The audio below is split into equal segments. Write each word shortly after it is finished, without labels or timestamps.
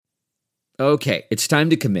Okay, it's time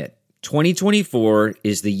to commit. 2024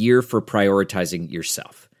 is the year for prioritizing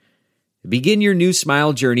yourself. Begin your new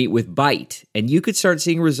smile journey with Byte, and you could start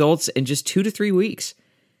seeing results in just 2 to 3 weeks.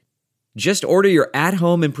 Just order your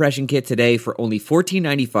at-home impression kit today for only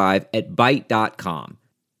 $14.95 at Byte.com.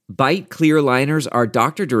 Byte clear liners are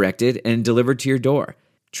doctor-directed and delivered to your door.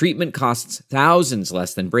 Treatment costs thousands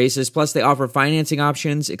less than braces, plus they offer financing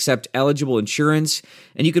options, accept eligible insurance,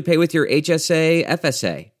 and you could pay with your HSA,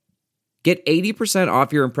 FSA. Get 80%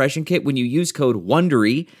 off your impression kit when you use code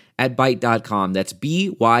WONDERY at Byte.com. That's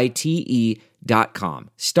BYTE.com.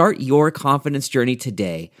 Start your confidence journey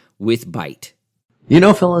today with Byte. You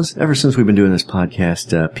know, fellas, ever since we've been doing this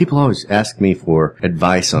podcast, people always ask me for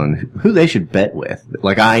advice on who they should bet with.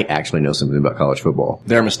 Like, I actually know something about college football.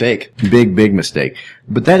 Their mistake. Big mistake.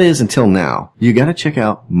 But that is until now. You gotta check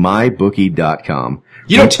out mybookie.com.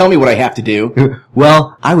 You don't tell me what I have to do.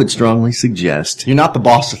 Well, I would strongly suggest... You're not the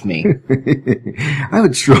boss of me. I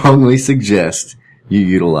would strongly suggest you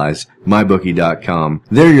utilize mybookie.com.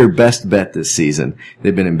 They're your best bet this season.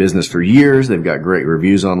 They've been in business for years, they've got great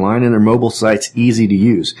reviews online, and their mobile site's easy to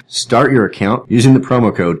use. Start your account using the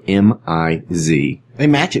promo code MIZ. They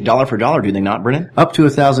match it dollar for dollar, do they not, Brennan? Up to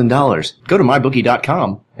 $1,000. Go to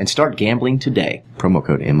mybookie.com and start gambling today. Promo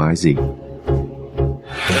code MIZ.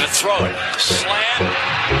 Gonna throw it. Slam.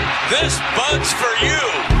 This bud's for you,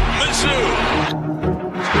 Mizzou.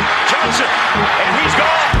 Johnson. And he's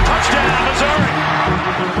gone. Touchdown, Missouri.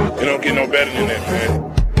 You don't get no better than that, man.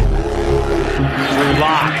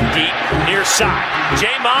 Lock deep near side.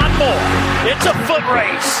 Jamon Moore. It's a foot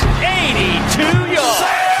race. 82 yards.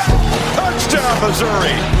 Touchdown,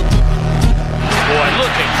 Missouri. Boy,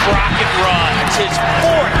 look at Crockett run. It's his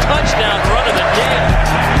 4th touchdown run of the day.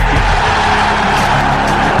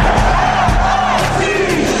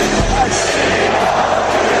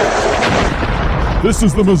 This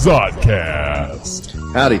is the Mazodcast.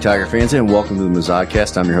 Howdy, Tiger fans, and welcome to the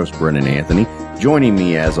Mazodcast. I'm your host, Brennan Anthony. Joining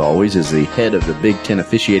me, as always, is the head of the Big Ten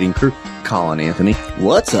officiating crew, Colin Anthony.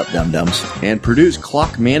 What's up, dum-dums? And Purdue's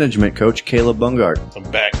clock management coach, Caleb Bungard. I'm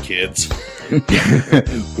back, kids.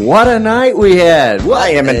 What a night we had! I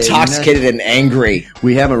am intoxicated and angry.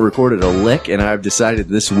 We haven't recorded a lick, and I've decided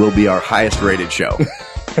this will be our highest-rated show.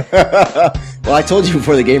 Well, I told you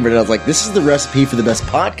before the game, Brennan, I was like, this is the recipe for the best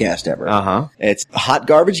podcast ever. Uh-huh. It's a hot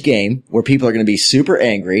garbage game where people are going to be super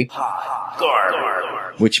angry.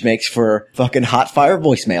 Which makes for fucking hot fire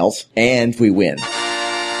voicemails, and we win.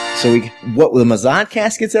 So what the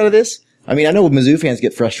Mazodcast gets out of this? I mean, I know Mizzou fans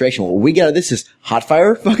get frustration. What we get out of this is hot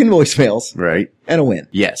fire fucking voicemails. Right. And a win.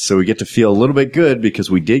 Yes, so we get to feel a little bit good because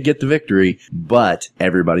we did get the victory, but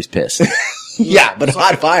everybody's pissed. Yeah, but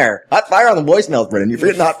hot fire. Hot fire on the voicemails, Brennan. You're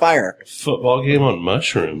forgetting hot fire. Football game on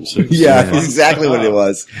mushrooms. Yeah, that's exactly what it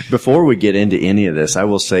was. Before we get into any of this, I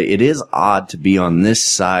will say it is odd to be on this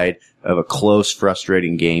side of a close,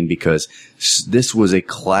 frustrating game because this was a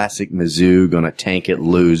classic Mizzou gonna tank it,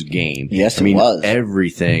 lose game. Yes, it was.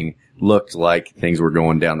 Everything looked like things were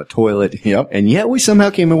going down the toilet. Yep. And yet we somehow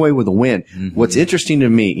came away with a win. Mm-hmm. What's interesting to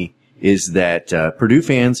me is that Purdue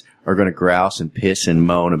fans are going to grouse and piss and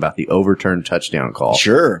moan about the overturned touchdown call.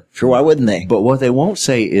 Sure. Why wouldn't they? But what they won't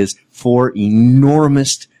say is 4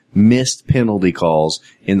 enormous missed penalty calls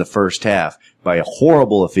in the first half by a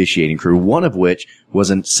horrible officiating crew, one of which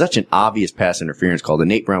was such an obvious pass interference call that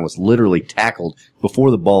Nate Brown was literally tackled before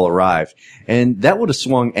the ball arrived. And that would have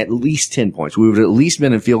swung at least 10 points. We would have at least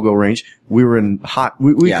been in field goal range. We were in hot.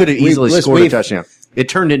 We could have easily scored a touchdown. It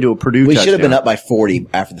turned into a Purdue touchdown. We should have been up by 40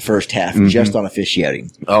 after the first half just on officiating.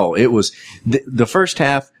 Oh, it was the first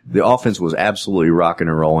half. The offense was absolutely rocking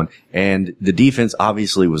and rolling, and the defense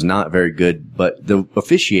obviously was not very good, but the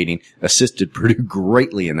officiating assisted Purdue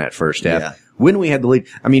greatly in that first half. Yeah. When we had the lead,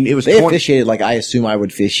 I mean, it was... They officiated like I assume I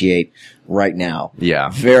would officiate right now. Yeah.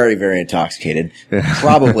 Very, very intoxicated.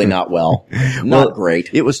 Probably not well. Not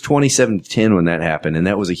great. It was 27-10 when that happened, and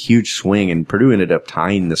that was a huge swing, and Purdue ended up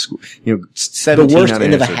tying the 17 the worst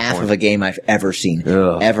end of a half of a game I've ever seen.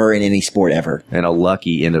 Ugh. Ever in any sport ever. And a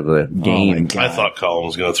lucky end of the game. Oh my God. I thought Colin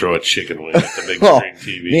was going to throw a chicken wing at the big Well, screen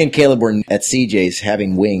TV. me and Caleb were at CJ's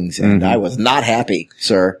having wings, and I was not happy,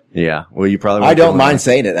 sir. Yeah. Well, you probably... I don't mind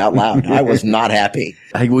saying it out loud. I was not happy.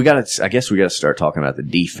 I guess we got to start talking about the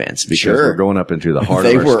defense because we're going up into the heart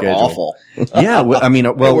They of our were schedule. awful. Yeah, well, I mean,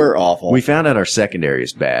 They were awful. We found out our secondary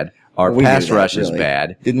is bad. Our We pass knew that, rush is really.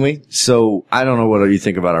 bad. Didn't we? So I don't know what you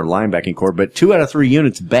think about our linebacking core, but 2 out of 3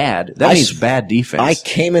 units bad. That means bad defense. I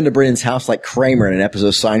came into Brennan's house like Kramer in an episode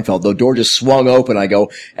of Seinfeld. The door just swung open. I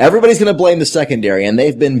go, everybody's going to blame the secondary, and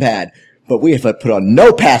they've been bad. but we have put on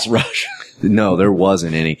no pass rush. No, there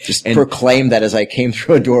wasn't any. Just proclaim that as I came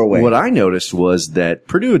through a doorway. What I noticed was that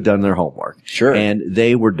Purdue had done their homework. Sure. And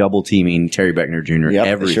they were double teaming Terry Beckner Jr.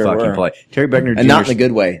 every fucking play. Terry Beckner Jr. And not in the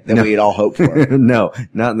good way that we had all hoped for. No,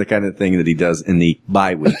 not in the kind of thing that he does in the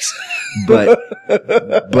bye weeks. But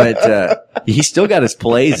he still got his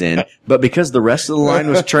plays in. But because the rest of the line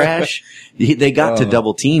was trash, they got to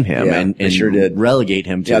double team him and sure did. relegate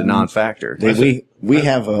him to the non-factor. We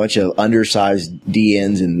have a bunch of undersized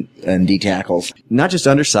DNs and D tackles. Not just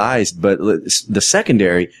undersized, but the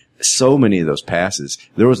secondary, so many of those passes,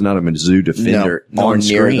 there was not a Mizzou defender on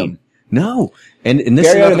screen. Them. No. And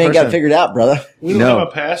this Barry is ain't got it figured out, brother. We don't have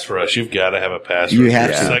a pass rush. You've got to have a pass rush. You have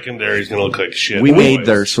to. Secondary's going to look like shit. We made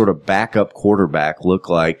their sort of backup quarterback look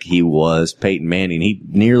like he was Peyton Manning. He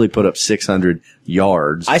nearly put up 600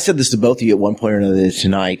 yards. I said this to both of you at one point or another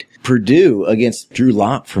tonight. Purdue against Drew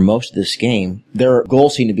Lock for most of this game, their goal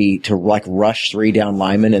seemed to be to like rush 3 down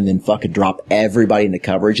linemen and then fucking drop everybody into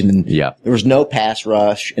coverage. And then there was no pass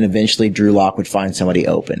rush, and eventually Drew Lock would find somebody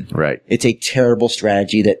open. Right. It's a terrible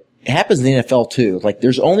strategy that it happens in the NFL too. Like,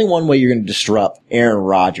 there's only one way you're going to disrupt Aaron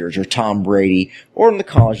Rodgers or Tom Brady or on the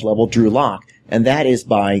college level, Drew Lock. And that is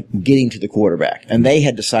by getting to the quarterback. And they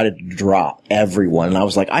had decided to drop everyone. And I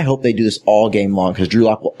was like, I hope they do this all game long because Drew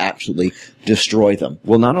Lock will absolutely destroy them.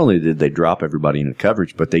 Well, not only did they drop everybody into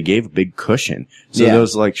coverage, but they gave a big cushion. So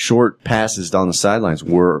those like short passes down the sidelines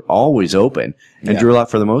were always open. And Drew Lock,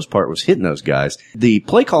 for the most part, was hitting those guys. The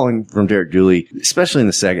play calling from Derek Dooley, especially in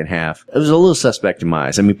the second half, it was a little suspect in my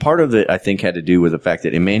eyes. I mean, part of it, I think, had to do with the fact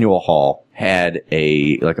that Emmanuel Hall had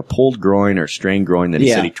a pulled groin or strained groin that he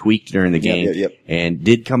said he tweaked during the game and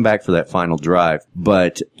did come back for that final drive.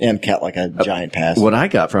 But and cat like a giant pass. What I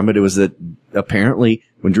got from it was that apparently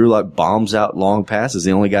when Drew Lock bombs out long passes,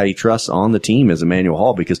 the only guy he trusts on the team is Emmanuel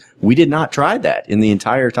Hall, because we did not try that in the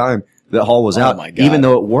entire time that Hall was out, even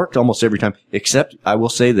though it worked almost every time, except I will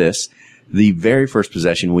say this, the very first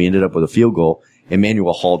possession we ended up with a field goal.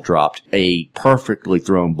 Emmanuel Hall dropped a perfectly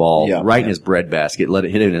thrown ball in his breadbasket, let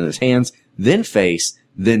it hit it in his hands, then face,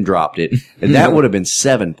 then dropped it. And that would have been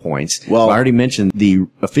 7 points. Well, I already mentioned the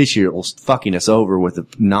officials fucking us over with a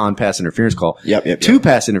non-pass interference call. Two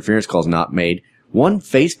pass interference calls not made. One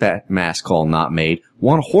face mask call not made.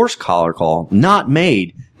 One horse collar call not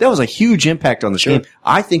made. That was a huge impact on the game.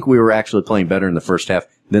 I think we were actually playing better in the first half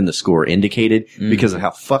than the score indicated because of how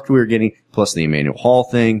fucked we were getting, plus the Emmanuel Hall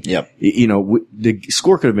thing. You know, the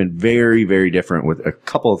score could have been very, very different with a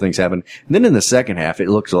couple of things happening. And then in the second half, it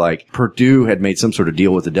looked like Purdue had made some sort of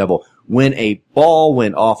deal with the devil when a ball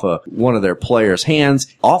went off of one of their players' hands,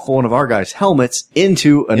 off one of our guys' helmets,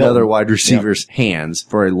 into another wide receiver's hands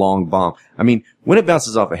for a long bomb. I mean, when it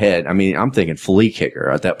bounces off a head, I mean, I'm thinking flea kicker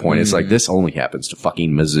at that point. It's like, this only happens to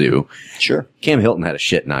fucking Mizzou. Cam Hilton had a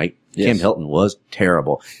shit night. Cam Hilton was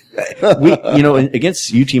terrible.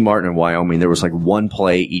 Against UT Martin and Wyoming, there was like one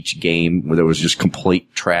play each game where there was just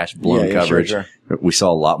complete trash blown coverage. We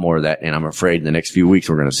saw a lot more of that, and I'm afraid in the next few weeks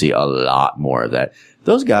we're going to see a lot more of that.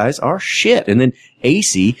 Those guys are shit. And then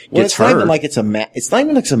AC gets hurt. It's not even like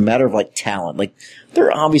it's a matter of like talent. Like,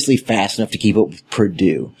 they're obviously fast enough to keep up with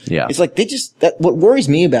Purdue. It's like what worries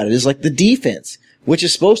me about it is like the defense, which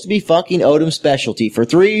is supposed to be fucking Odom's specialty for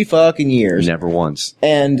 3 fucking years. Never once.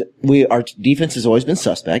 And our defense has always been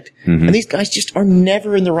suspect. And these guys just are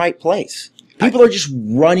never in the right place. People are just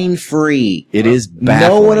running free. It is baffling.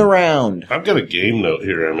 No one around. I've got a game note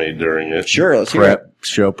here I made during it. Sure, let's hear it.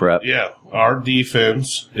 Show prep. Yeah. Our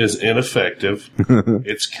defense is ineffective.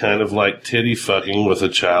 It's kind of like titty fucking with a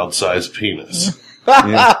child-sized penis.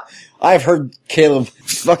 I've heard Caleb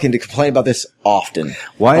fucking to complain about this often.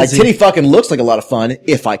 Why is titty fucking looks like a lot of fun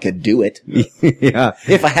if I could do it.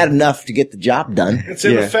 If I had enough to get the job done. It's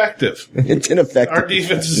ineffective. It's ineffective. Our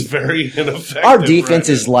defense is very ineffective. Our defense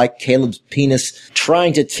is like Caleb's penis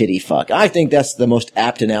trying to titty fuck. I think that's the most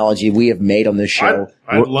apt analogy we have made on this show.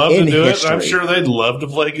 I'd love to do it. I'm sure they'd love to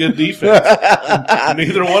play good defense.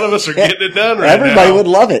 Neither one of us are getting it done right now. Everybody would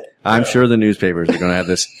love it. I'm sure the newspapers are going to have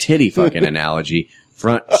this titty fucking analogy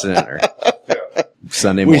front center.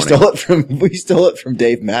 Sunday morning. We stole it from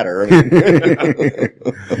Dave Matter. I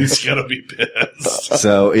mean. He's gonna be pissed.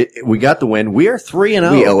 So we got the win. We are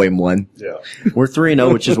 3-0. We owe him one. Yeah, we're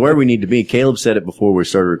 3-0, which is where we need to be. Caleb said it before we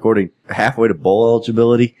started recording. Halfway to bowl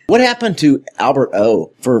eligibility. What happened to Albert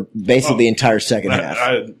O for basically the entire second half?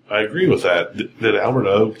 I agree with that. Did Albert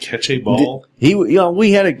O catch a ball? He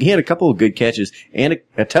had a couple of good catches and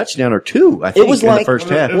a touchdown or two. I think it was in like the first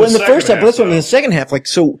half. Well, in the first half, but that's what in the second half. Like,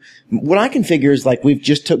 so what I can figure is like, like we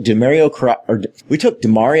took Demarie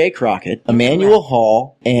Crockett, Emmanuel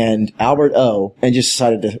Hall, and Albert O, and just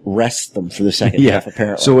decided to rest them for the second half,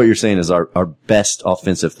 apparently. So what you're saying is our best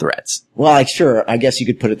offensive threats. Well, sure, I guess you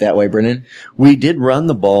could put it that way, Brennan. We did run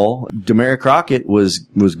the ball. Demarie Crockett was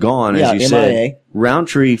gone, as you MIA. said.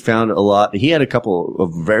 Roundtree found a lot. He had a couple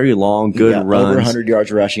of very long, good runs. Over 100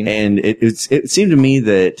 yards rushing. And it seemed to me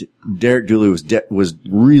that Derek Dooley was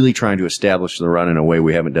really trying to establish the run in a way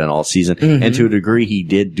we haven't done all season. Mm-hmm. And to a degree, he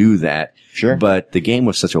did do that. Sure. But the game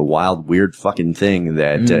was such a wild, weird fucking thing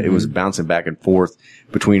that it was bouncing back and forth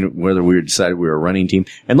between whether we decided we were a running team.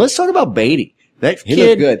 And let's talk about Beatty. He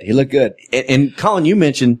looked good. He looked good. And Colin, you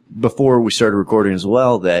mentioned before we started recording as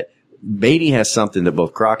well that Beatty has something that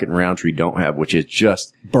both Crockett and Roundtree don't have, which is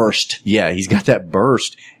just burst. Yeah, he's got that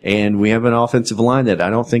burst. And we have an offensive line that I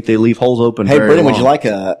don't think they leave holes open Hey, very Brennan, long. would you like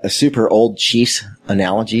a super old Chiefs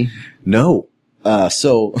analogy? No.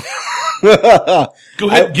 So Go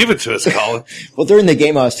ahead and give it to us, Colin. Well, during the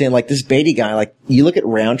game, I was saying, like, this Beatty guy, like, you look at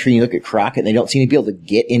Roundtree and you look at Crockett, and they don't seem to be able to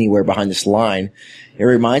get anywhere behind this line. It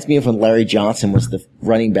reminds me of when Larry Johnson was the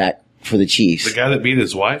running back for the Chiefs. The guy that beat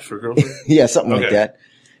his wife or girlfriend? Yeah, something like that.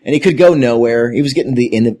 And he could go nowhere. He was getting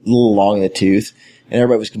a little long in the tooth, and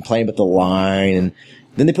everybody was complaining about the line. And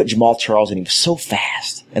then they put Jamal Charles in. He was so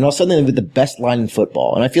fast. And all of a sudden, they were the best line in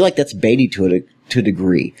football. And I feel like that's Beatty to a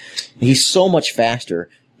degree. He's so much faster.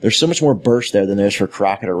 There's so much more burst there than there's for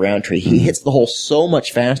Crockett or Roundtree. He hits the hole so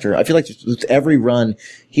much faster. I feel like with every run,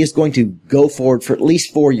 he is going to go forward for at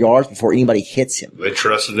least 4 yards before anybody hits him. They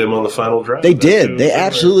trusted him on the final drive. They did. They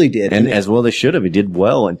absolutely did. And as well they should have. He did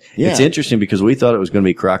well. And it's interesting because we thought it was going to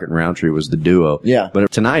be Crockett and Roundtree was the duo. Yeah.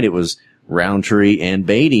 But tonight it was Roundtree and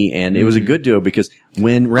Beatty, and it was a good duo because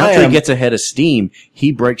when Roundtree gets ahead of steam,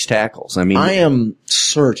 he breaks tackles. I mean, I am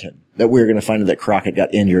certain that we're going to find out that Crockett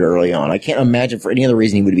got injured early on. I can't imagine for any other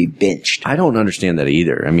reason he would be benched. I don't understand that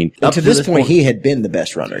either. I mean, up to this point, he had been the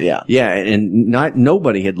best runner. Yeah. Yeah. And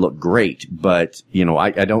nobody had looked great, but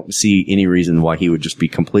I don't see any reason why he would just be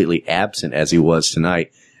completely absent as he was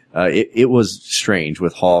tonight. It was strange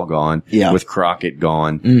with Hall gone, with Crockett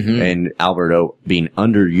gone, and Alberto being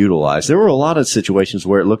underutilized. There were a lot of situations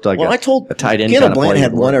where it looked like a tight end. Caleb Bland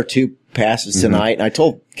had one or two passes tonight, and I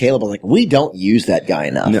told Caleb, I was like, we don't use that guy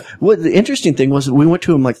enough. No. Well, the interesting thing was we went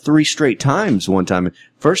to him like 3 straight times one time.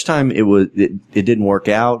 First time it didn't work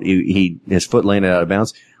out. His foot landed out of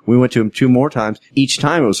bounds. We went to him 2 more times. Each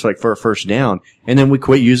time it was like for a first down, and then we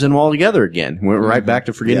quit using him altogether again. We went right back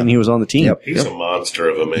to forgetting he was on the team. Yep. He's a monster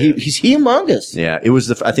of a man. He's humongous. Yeah, it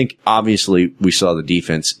was I think obviously we saw the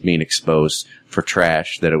defense being exposed for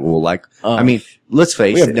trash that it will I mean, let's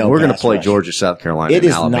face it. We're going to play Georgia, South Carolina, and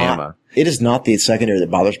Alabama. It is not the secondary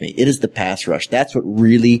that bothers me. It is the pass rush. That's what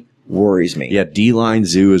really worries me. Yeah, D-line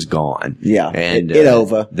Zoo is gone. Yeah, and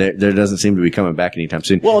over. There doesn't seem to be coming back anytime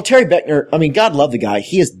soon. Well, Terry Beckner, I mean, God love the guy.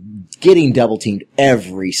 He is getting double teamed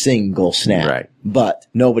every single snap. Right. But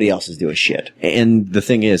nobody else is doing shit. And the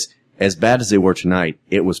thing is, as bad as they were tonight,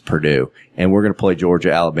 it was Purdue. And we're going to play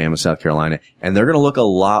Georgia, Alabama, South Carolina. And they're going to look a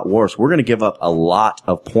lot worse. We're going to give up a lot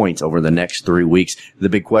of points over the next 3 weeks. The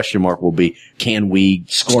big question mark will be, can we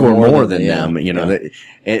score more than them?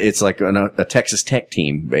 It's like a Texas Tech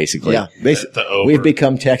team, basically. Yeah, basically. We've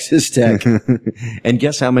become Texas Tech. And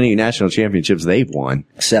guess how many national championships they've won?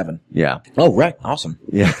 7. Yeah. Oh, right. Awesome.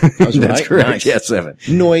 Yeah. That's That's correct. Nice. Yeah, 7.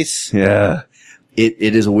 Nice. Yeah.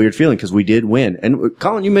 It is a weird feeling because we did win. And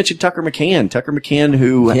Colin, you mentioned Tucker McCann. Tucker McCann,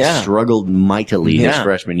 who struggled mightily his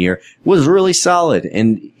freshman year, was really solid.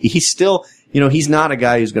 And he's still, he's not a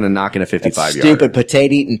guy who's going to knock in a 55-yarder. Stupid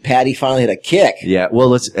potato-eating Patty finally hit a kick. Yeah,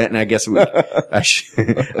 well, and I guess I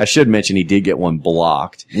should mention he did get one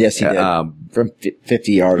blocked. Yes, he did. From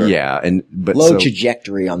 50-yarder. Yeah, but low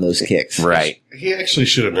trajectory on those kicks. Right. He actually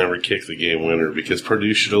should have never kicked the game winner because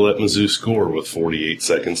Purdue should have let Mizzou score with 48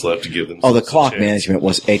 seconds left to give them. Oh, the clock management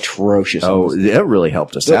was atrocious. Oh, that really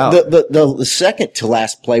helped us out. The second to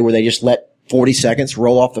last play where they just let 40 seconds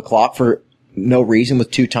roll off the clock for no reason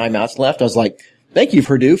with 2 timeouts left. I was like, thank you,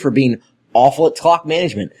 Purdue, for being awful at clock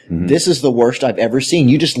management. Mm-hmm. This is the worst I've ever seen.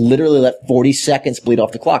 You just literally let 40 seconds bleed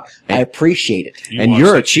off the clock. I appreciate it. And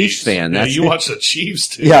you're a Chiefs fan. You watch the Chiefs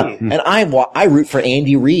too. Yeah. And I root for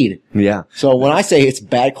Andy Reid. Yeah. So when I say it's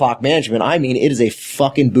bad clock management, I mean it is a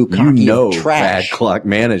fucking bukkake of trash. Bad clock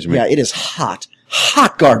management. Yeah, it is hot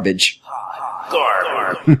garbage.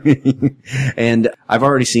 And I've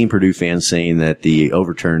already seen Purdue fans saying that the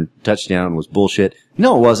overturned touchdown was bullshit.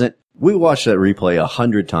 No, it wasn't. We watched that replay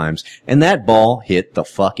 100 times, and that ball hit the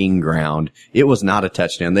fucking ground. It was not a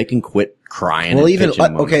touchdown. They can quit crying. Well,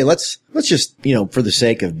 okay, let's just, for the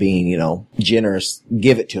sake of being, generous,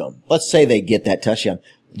 give it to them. Let's say they get that touchdown.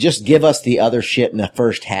 Just give us the other shit in the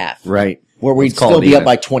first half. Right. Where we'd Let's call still it be even. up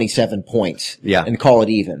by 27 points. Yeah. And call it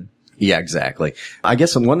even. Yeah, exactly. I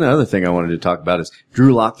guess one other thing I wanted to talk about is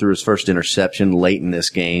Drew Lock threw his first interception late in this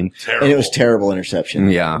game. Terrible. And it was terrible interception.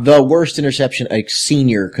 Yeah. The worst interception a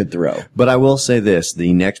senior could throw. But I will say this,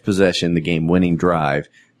 the next possession, the game-winning drive,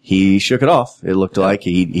 he shook it off. It looked like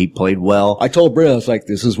he played well. I told Brent, I was like,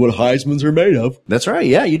 this is what Heismans are made of. That's right.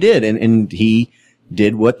 Yeah, you did. And he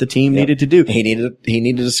did what the team needed to do. He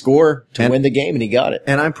needed to score to win the game, and he got it.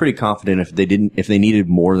 And I'm pretty confident if they needed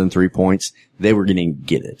more than 3 points, they were going to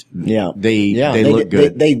get it. Yeah. They look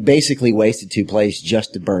good. They basically wasted 2 plays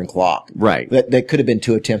just to burn clock. Right. That could have been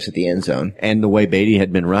 2 attempts at the end zone. And the way Beatty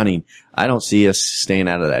had been running, I don't see us staying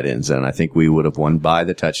out of that end zone. I think we would have won by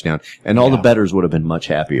the touchdown, and all the bettors would have been much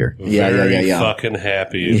happier. Very fucking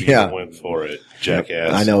happy if you went for it,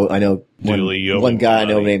 jackass. I know. One guy I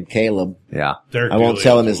know named Caleb. Yeah. I won't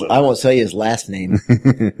tell you his last name,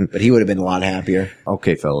 but he would have been a lot happier.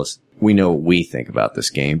 Okay, fellas. We know what we think about this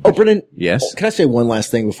game. Oh, Brennan. Yes? Can I say one last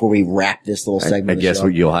thing before we wrap this little segment? I of the guess show?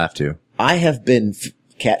 you'll have to. I have been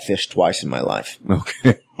catfished twice in my life.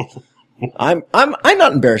 Okay. I'm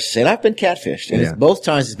not embarrassed to say it. I've been catfished, and both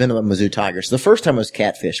times it's been by Mizzou Tigers. The first time I was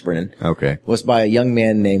catfished, Brennan, was by a young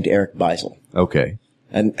man named Eric Beisel. Okay.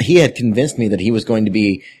 And he had convinced me that he was going to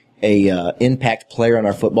be a impact player on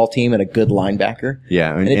our football team and a good linebacker.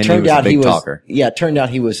 Yeah, and it turned out he was talker. Yeah, it turned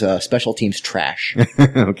out he was special teams trash.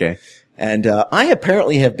 Okay. And I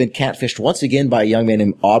apparently have been catfished once again by a young man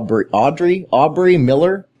named Aubrey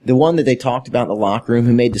Miller, the one that they talked about in the locker room,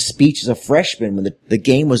 who made the speech as a freshman when the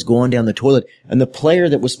game was going down the toilet, and the player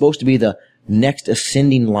that was supposed to be the next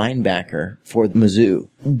ascending linebacker for Mizzou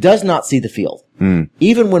does not see the field.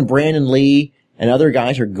 Even when Brandon Lee and other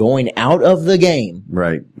guys are going out of the game.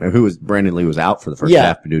 Right. Brandon Lee was out for the first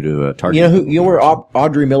half due to a target. You know where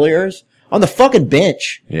Audrey Miller is? On the fucking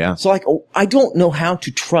bench. Yeah. So I don't know how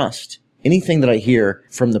to trust anything that I hear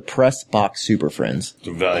from the press box super friends. It's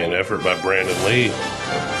a valiant effort by Brandon Lee.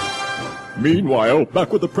 Meanwhile,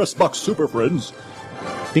 back with the press box super friends.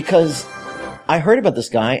 Because I heard about this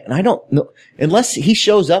guy, and I don't know, unless he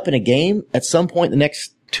shows up in a game at some point in the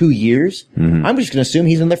next 2 years, I'm just going to assume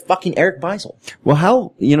he's in there fucking Eric Beisel.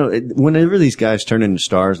 Well, whenever these guys turn into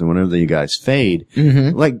stars and whenever you guys fade,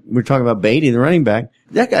 like we're talking about Beatty, the running back,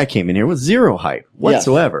 that guy came in here with zero hype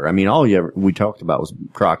whatsoever. I mean, we talked about was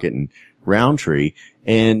Crockett and Roundtree,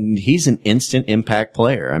 and he's an instant impact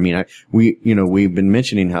player. I mean, we've been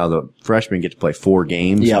mentioning how the freshmen get to play 4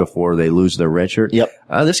 games before they lose their red shirt. Yep.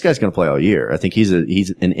 This guy's going to play all year. I think he's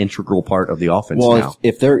an integral part of the offense now.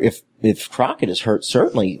 If Crockett is hurt,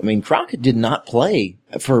 certainly. I mean, Crockett did not play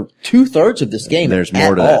for 2/3 of this game. There's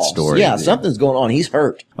more to that story. Yeah, something's going on. He's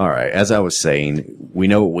hurt. All right. As I was saying, we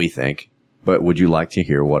know what we think, but would you like to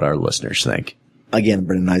hear what our listeners think? Again,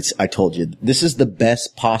 Brendan, I told you, this is the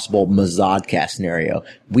best possible Mazodcast scenario.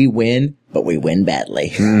 We win, but we win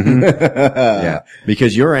badly. Yeah,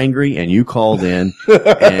 because you're angry and you called in,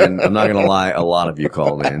 and I'm not going to lie, a lot of you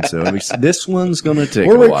called in. So this one's going to take a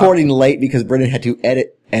while. We're recording late because Brendan had to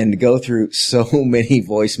edit and go through so many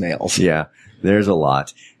voicemails. Yeah, there's a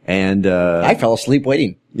lot. And I fell asleep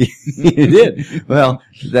waiting. You did. Well,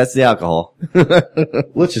 that's the alcohol.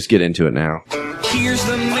 Let's just get into it now. Here's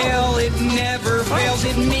the mail, it never fails.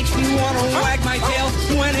 It makes me want to wag my tail.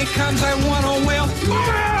 When it comes, I want to wail.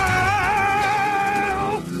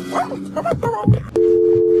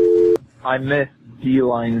 I miss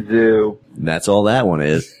D-Line Zoo. That's all that one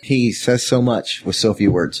is. He says so much with so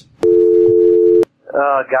few words.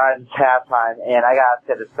 Oh, God, it's halftime, and I gotta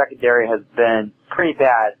say, the secondary has been pretty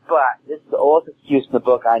bad, but this is the oldest excuse in the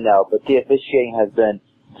book, I know, but the officiating has been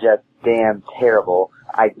just damn terrible.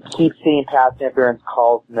 I keep seeing pass interference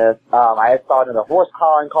calls in this. I saw it in the horse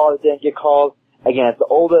collaring call that didn't get called. Again, it's the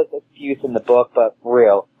oldest excuse in the book, but for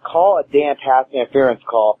real, call a damn pass interference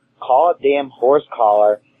call. Call a damn horse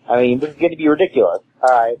collar. I mean, this is going to be ridiculous. All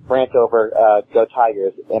right, rant over. Go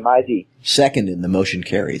Tigers. MID. Second in the motion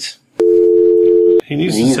carries.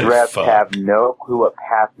 These refs have no clue what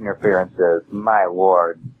pass interference is. My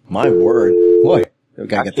lord. My word. Boy, we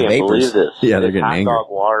gotta get the vapors. Believe this. Yeah, they're getting angry.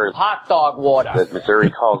 Hot dog water. That Missouri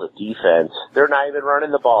calls it defense. They're not even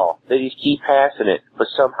running the ball. They just keep passing it, but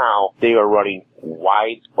somehow they are running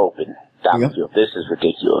wide open downfield. This is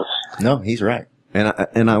ridiculous. No, he's right.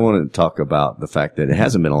 And I want to talk about the fact that it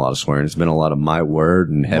hasn't been a lot of swearing. It's been a lot of my word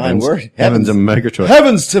and heavens. My word. Heavens and Megatron.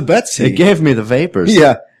 Heavens to Betsy. It gave me the vapors.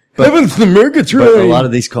 Yeah. But, heavens to Megatron. But a lot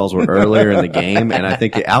of these calls were earlier in the game, and I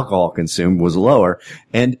think the alcohol consumed was lower.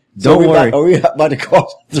 And don't worry. Are we about to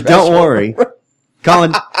call? Don't worry.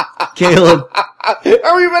 Colin, Caleb,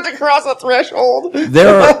 Are we about to cross a threshold?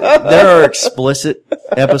 There are explicit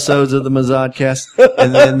episodes of the Mazodcast,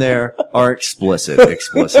 and then there are explicit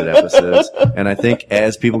episodes. And I think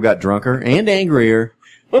as people got drunker and angrier,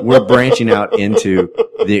 we're branching out into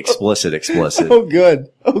the explicit. Oh, good.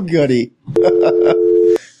 Oh, goody.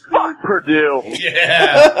 Fuck Purdue.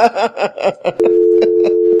 Yeah.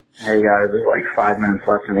 Hey guys, there's like 5 minutes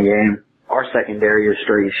left in the game. Our secondary is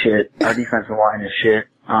straight shit. Our defensive line is shit.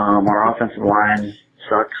 Our offensive line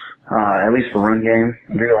sucks. At least for run game.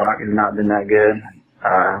 Drew Lock has not been that good.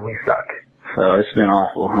 We suck. So it's been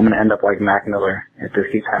awful. I'm gonna end up like Mac Miller if this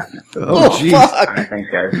keeps happening. Oh, jeez. Alright, thanks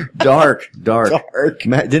guys. Dark.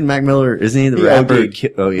 Didn't Mac Miller, isn't he the rapper?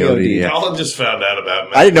 EOD. Yeah. Colin just found out about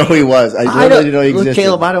Mac. I didn't know who he was. I literally didn't know he existed.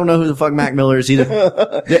 Caleb, I don't know who the fuck Mac Miller is either.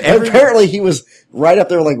 Apparently he was right up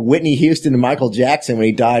there with like Whitney Houston and Michael Jackson when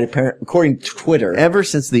he died, according to Twitter. Ever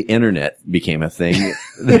since the internet became a thing,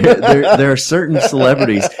 there are certain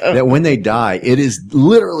celebrities that when they die, it is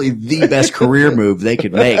literally the best career move they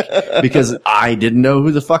could make, because I didn't know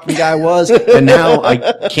who the fucking guy was, and now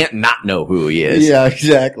I can't not know who he is. Yeah,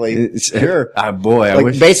 exactly. Sure. Boy, I Like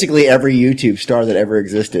wish. basically every YouTube star that ever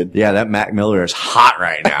existed. Yeah, that Mac Miller is hot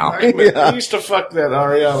right now. I used to fuck that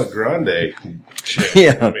Ariana Grande chick.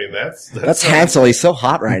 Yeah. I mean, That's Hansel. He's so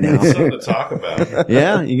hot right now. something to talk about.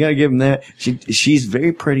 Yeah, you gotta give him that. She's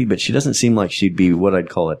very pretty, but she doesn't seem like she'd be what I'd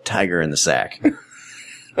call a tiger in the sack.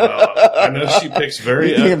 I know she picks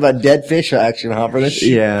very. You think about dead fish action, huh, for this?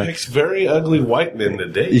 She Yeah. picks very ugly white men to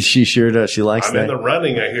date. She sure does. She likes I'm that. in the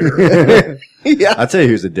running. I hear. Yeah. I'll tell you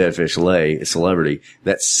who's a dead fish celebrity.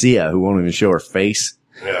 That's Sia, who won't even show her face.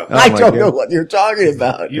 Yeah. I my don't God. know what you're talking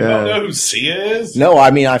about. You don't know who Sia is? No,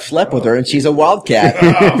 I mean, I've slept with her and she's a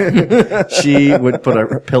wildcat. She would put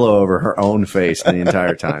a pillow over her own face the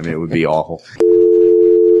entire time. It would be awful.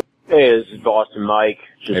 Hey, this is Boston Mike.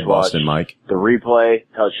 Just Hey, Boston watched Mike. the replay,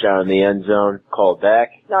 touchdown in the end zone, called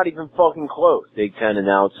back. Not even fucking close. Big Ten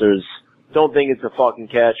announcers don't think it's a fucking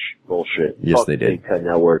catch. Bullshit. Yes, Fuck they did. Big Ten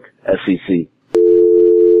Network, SEC.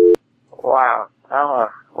 Wow.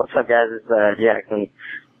 What's up guys? It's Jackson.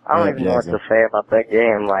 I don't even know what to say about that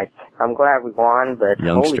game. Like, I'm glad we won, but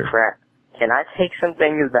Youngster. holy crap. Can I take some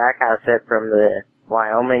things back I said from the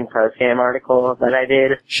Wyoming post-game article that I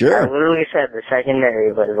did? Sure. I literally said the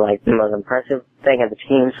secondary was like the most impressive thing of the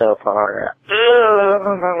team so far.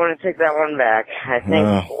 I want to take that one back. I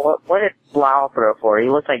think, what did Blau throw for? He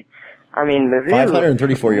looked like, I mean, Mizzou,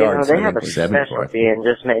 534 yards. They have a 74. specialty in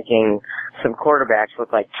just making some quarterbacks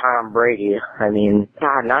look like Tom Brady. I mean,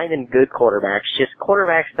 God, not even good quarterbacks, just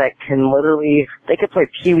quarterbacks that can literally, they could play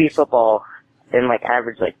pee-wee football and like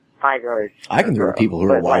average like 5 yards. I can throw to people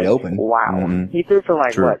who are wide open. Wow. Mhm. He threw for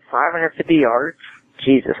like, True. 550 yards?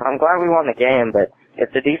 Jesus, I'm glad we won the game, but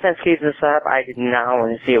if the defense keeps this up, I do not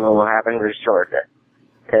want to see what will happen versus Georgia.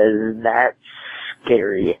 Because that's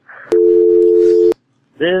scary.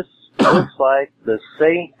 This looks like the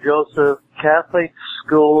St. Joseph Catholic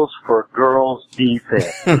Schools for Girls defense.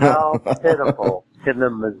 How pitiful can the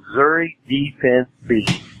Missouri defense be?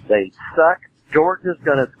 They suck. Georgia's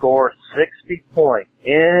going to score 60 points.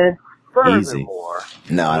 And furthermore,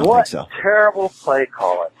 No, I don't what think so. terrible play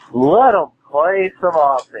calling. Let them play some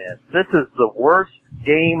offense. This is the worst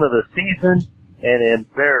game of the season and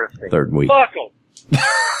embarrassing. Third week. Fuck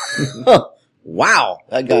 'em. Wow.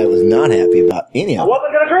 That guy was not happy about any I of it.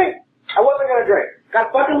 wasn't gonna drink.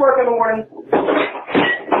 Got fucking work in the morning.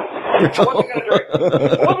 I wasn't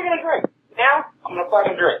gonna drink. Now, I'm gonna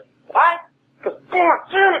fucking drink. Why? Because, God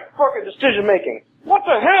damn it, fucking decision making. What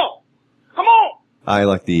the hell? Come on! I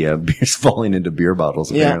like the beers falling into beer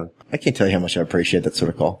bottles, Yeah. apparently. I can't tell you how much I appreciate that sort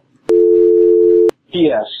of call.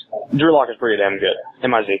 Yes. Drew Lock is pretty damn good.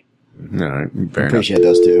 M-I-Z. All right, fair enough. Appreciate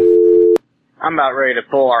those two. I'm about ready to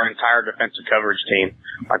pull our entire defensive coverage team.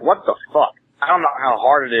 Like, what the fuck? I don't know how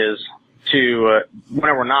hard it is to,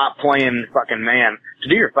 when we're not playing fucking man, to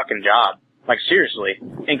do your fucking job. Like, seriously.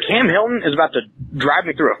 And Cam Hilton is about to drive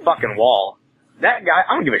me through a fucking wall. That guy,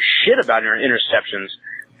 I don't give a shit about interceptions.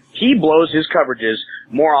 He blows his coverages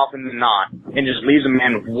more often than not and just leaves a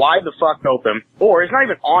man wide the fuck open, or he's not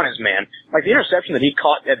even on his man. Like, the interception that he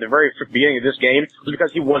caught at the very beginning of this game was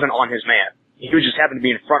because he wasn't on his man. He just happened to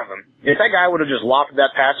be in front of him. If that guy would have just lofted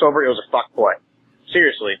that pass over, it was a fuck play.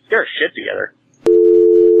 Seriously, get our shit together.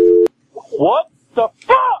 What the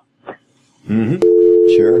fuck? Mm-hmm.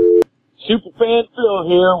 Sure. Superfan Phil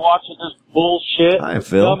here, watching this bullshit. Hi,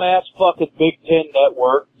 Phil. Dumbass fucking Big Ten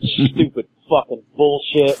Network. Stupid fucking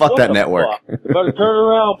bullshit. Fuck What that the network. fuck? You better turn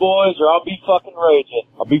around, boys, or I'll be fucking raging.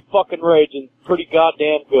 I'll be fucking raging pretty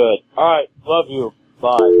goddamn good. Alright, love you.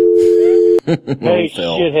 Bye. Hey,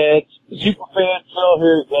 Phil. shitheads. Superfan Phil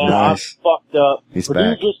here again. Nice. I'm fucked up. He's Purdue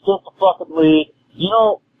back. just took the fucking lead. You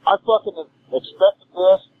know, I fucking expected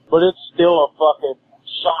this, but it's still a fucking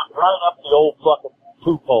shot right up the old fucking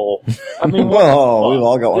poop hole. I mean, what the Whoa, fuck? we've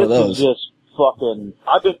all got one of This those. is just fucking,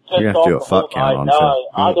 I've been You're pissed gonna have to do a off the whole fuck count night. on Now Phil.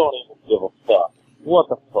 I don't even give a fuck. What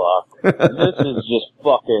the fuck? This is just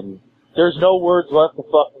fucking, there's no words left to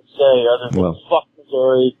fucking say other than Well. fuck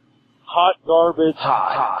Missouri. Hot garbage.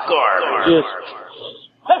 Hot garbage. Just,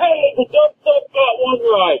 hey, the dumb stuff got one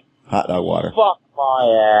right. Hot dog water. Fuck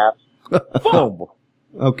my ass. Oh,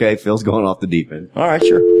 Okay, Phil's going off the deep end. all right,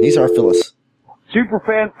 sure. He's our Phyllis.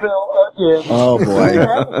 Superfan Phil again. Oh, boy. Do you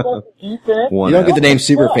have a fucking defense? One You don't get the out. name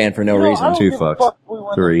Superfan for no You know, I reason. don't Two give a fucks. fuck if we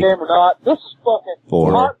win Three. this game or not. This is fucking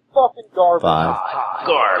Four. hot fucking garbage. 5,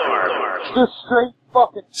 Garbage. Just straight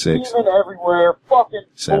fucking 6, steaming everywhere. Fucking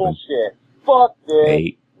 7, bullshit. Fuck this.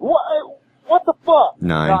 8, What the fuck?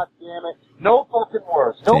 9, God damn it. No fucking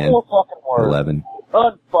words. No 10, more fucking words. 11,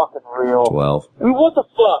 Unfucking real. 12, I mean, what the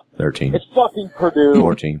fuck? 13, It's fucking Purdue.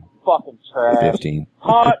 14, Fucking trash. 15,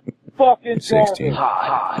 Hot fucking 16.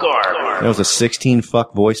 garbage. That was a 16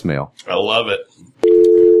 fuck voicemail. I love it.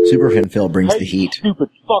 Superfan Phil brings Hey, the heat. stupid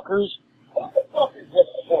fuckers. What the fuck is this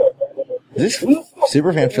shit? Is this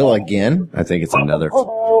Superfan Phil again? I think it's another.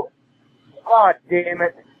 God damn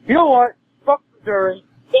it. You know what? Fuck Missouri.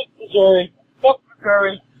 Fuck Missouri. Fuck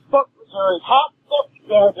Missouri. Fuck Missouri. Hot fucking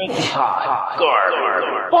garbage. Hot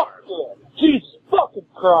garbage. Fuck this. Jesus fucking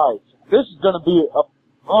Christ. This is gonna be a,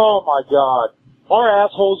 oh my God. Our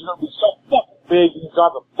assholes are gonna be so fucking big and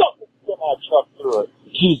drive a fucking semi-truck through it.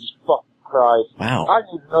 Jesus fucking Christ. Wow. I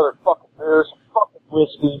need another fucking beer, some fucking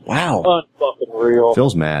whiskey. Wow. Unfucking real.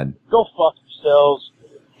 Phil's mad. Go fuck yourselves.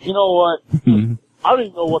 You know what? I don't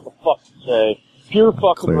even know what the fuck to say. Pure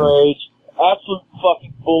fucking Clearly. rage. Absolute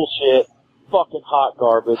fucking bullshit. Fucking hot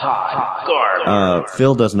garbage. Hot garbage.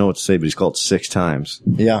 Phil doesn't know what to say, but he's called 6 times.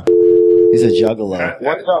 Yeah. He's a juggalo.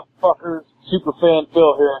 What's up, fuckers? Superfan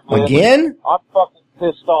Phil here. man. Again? I'm fucking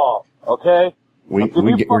pissed off, okay? We're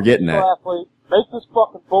Fucking getting that. athlete. Make this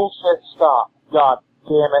fucking bullshit stop. God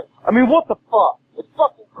damn it. I mean, what the fuck? It's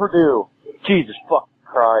fucking Purdue. Jesus fucking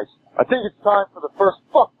Christ. I think it's time for the first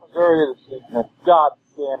fuck Missouri of the season. God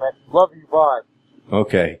damn it. Love you, bye.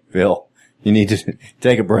 Okay, Phil. You need to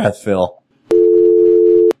take a breath, Phil.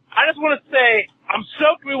 I just want to say, I'm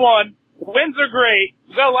stoked we won. Wins are great.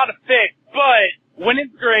 We got a lot of fix, but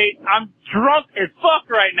winning's great. I'm drunk as fuck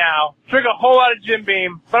right now. Drink a whole lot of Jim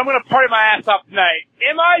Beam, but I'm going to party my ass off tonight.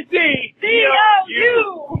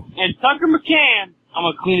 M-I-C-D-O-U! And Tucker McCann, I'm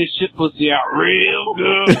going to clean his shit pussy out real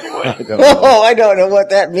good. Oh, I don't know what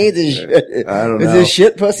that means. I don't Does know. his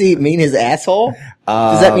shit pussy mean his asshole?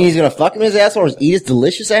 Does that mean he's gonna fuck him in his asshole or eat his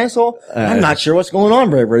delicious asshole? I'm not sure what's going on,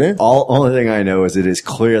 Brendan. Only thing I know is it is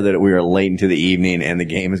clear that we are late into the evening and the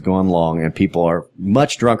game has gone long and people are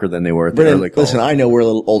much drunker than they were at the Brendan, early call. listen, I know we're a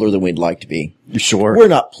little older than we'd like to be. You sure? We're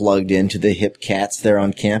not plugged into the hip cats there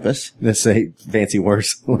on campus. Let's say fancy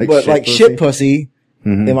words like But shit like pussy. shit pussy,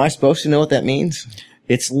 Mhm. am I supposed to know what that means?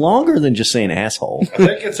 It's longer than just saying asshole. I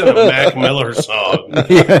think it's in a Mac Miller song.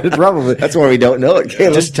 Yeah, probably. That's why we don't know it,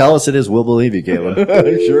 Caleb. Just tell us it is. We'll believe you, Caleb.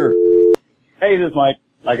 Sure. Hey, this is Mike.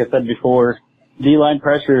 Like I said before, D-line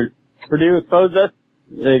pressure. Purdue exposed us.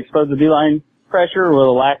 They exposed the D-line pressure with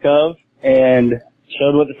a lack of and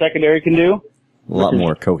showed what the secondary can do. A lot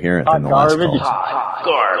more coherent Hot than the last garbage. call. Hot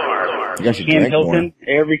garbage. You guys should Cam drink more. Hilton,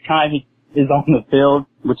 every time he is on the field,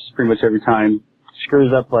 which is pretty much every time,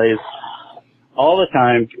 screws up plays. All the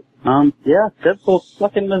time. Yeah, typical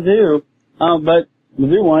fucking Mizzou. But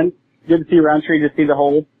Mizzou won. Good to see Roundtree to see the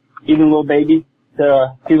whole, even little baby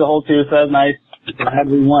to see the whole too, so that's nice. Had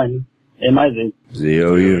we won in my Zoo.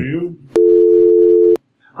 Z-O-U.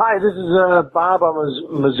 Hi, this is Bob. I'm a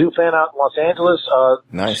Mizzou fan out in Los Angeles.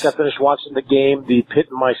 Nice. Just got finished watching the game. The pit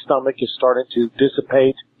in my stomach is starting to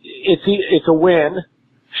dissipate. It's a win.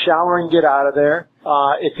 Shower and get out of there.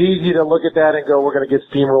 It's easy to look at that and go, we're going to get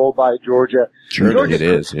steamrolled by Georgia. Sure, Georgia it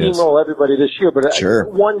is. could Yes. steamroll everybody this year, but Sure.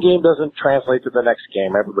 one game doesn't translate to the next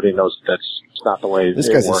game. Everybody knows that's not the way This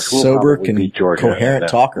it guy's a works. We'll sober, probably beat Georgia coherent and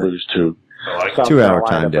talker. Lose to South 2 hour Carolina.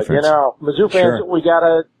 time But, difference. you know, Mizzou fans, Sure.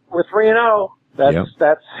 we're 3-0.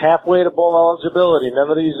 That's halfway to bowl eligibility. None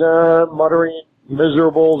of these muttering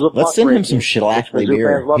miserables of Let's send him some Schlafly Mizzou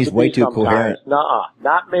beer. fans love He's to way be too sometimes. coherent. Nuh-uh,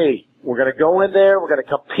 not me. We're going to go in there. We're going to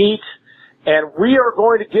compete. And we are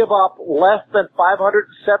going to give up less than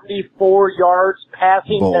 574 yards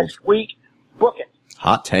passing Bold. next week. Book it.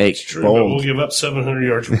 Hot take. True, but we'll give up 700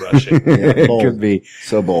 yards rushing. It could be.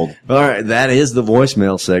 So bold. All right, that is the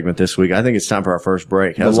voicemail segment this week. I think it's time for our first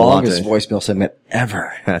break. The How's longest Alante? voicemail segment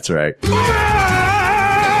ever. That's right.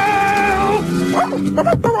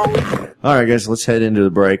 All right, guys, let's head into the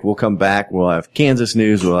break. We'll come back. We'll have Kansas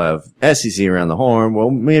news. We'll have SEC around the horn.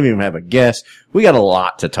 We'll maybe even have a guest. We got a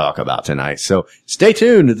lot to talk about tonight. So stay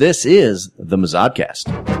tuned. This is the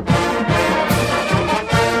Mazodcast.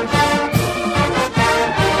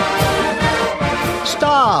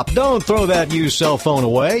 Stop! Don't throw that used cell phone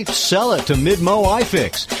away. Sell it to Midmo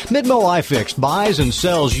iFix. Midmo iFix buys and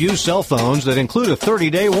sells used cell phones that include a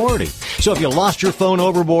 30-day warranty. So if you lost your phone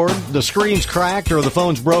overboard, the screen's cracked, or the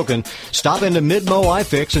phone's broken, stop into Midmo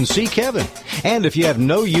iFix and see Kevin. And if you have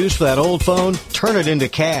no use for that old phone, turn it into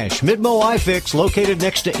cash. Midmo iFix, located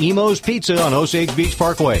next to Emo's Pizza on Osage Beach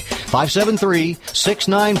Parkway.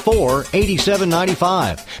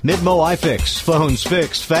 573-694-8795. Midmo iFix. Phones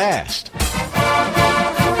fixed fast.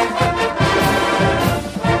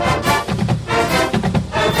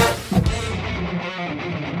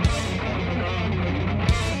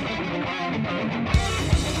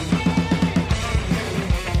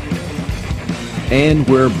 And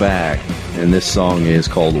we're back. And this song is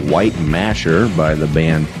called White Masher by the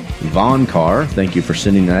band Von Carr. Thank you for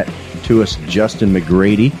sending that to us, Justin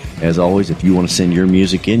McGrady. As always, if you want to send your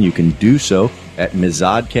music in, you can do so at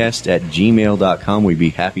mizodcast@gmail.com. We'd be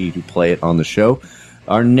happy to play it on the show.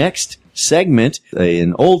 Our next segment,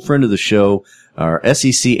 an old friend of the show, our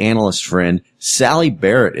SEC analyst friend, Sally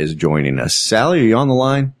Barrett, is joining us. Sally, are you on the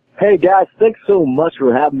line? Hey, guys, thanks so much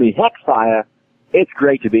for having me. Heckfire. It's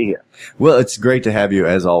great to be here. Well, it's great to have you,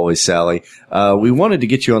 as always, Sally. We wanted to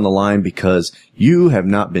get you on the line because you have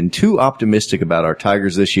not been too optimistic about our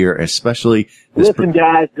Tigers this year, especially this. Listen,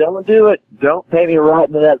 guys, don't do it. Don't pay me right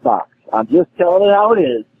into that box. I'm just telling it how it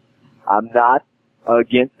is. I'm not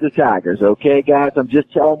against the Tigers, okay, guys? I'm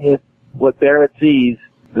just telling you what Barrett sees,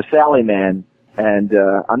 the Sally man, and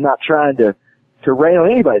I'm not trying to rain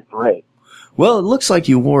on anybody's parade. Well, it looks like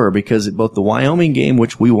you were, because both the Wyoming game,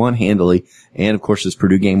 which we won handily, and of course this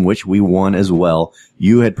Purdue game, which we won as well,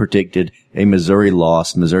 you had predicted a Missouri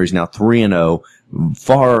loss. Missouri's now 3-0,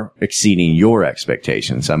 far exceeding your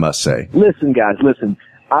expectations, I must say. Listen, guys, listen.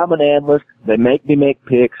 I'm an analyst. They make me make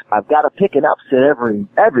picks. I've got to pick an upset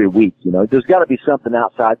every week. You know, there's got to be something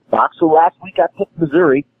outside the box. So last week I picked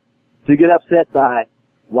Missouri to get upset by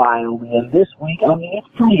Wyoming, and this week, I mean, it's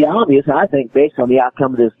pretty obvious, I think, based on the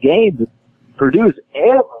outcome of this game, that Purdue's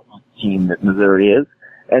every team that Missouri is,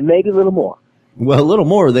 and maybe a little more. Well, a little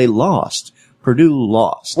more. They lost. Purdue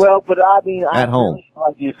lost. Well, but I mean, at home. Really feel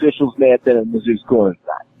like the officials may have been in Mizzou's corner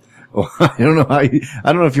tonight. Well, I don't know I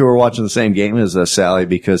don't know if you were watching the same game as Sally,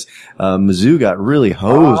 because Mizzou got really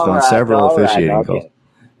hosed on several officiating calls.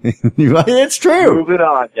 It's true. Moving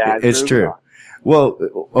on, guys. It's true. On. Well,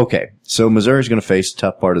 okay. So Missouri's going to face a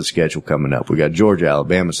tough part of the schedule coming up. We got Georgia,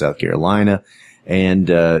 Alabama, South Carolina. And,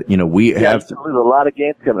 we have there's a lot of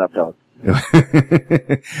games coming up, though.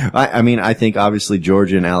 I mean, I think obviously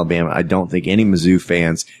Georgia and Alabama, I don't think any Mizzou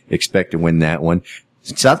fans expect to win that one.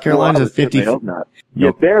 South Carolina's a 50. I hope not.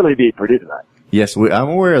 You'll barely beat Purdue tonight. Yes, I'm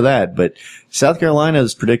aware of that, but South Carolina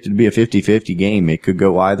is predicted to be a 50-50 game. It could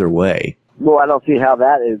go either way. Well, I don't see how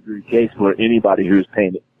that is the case for anybody who's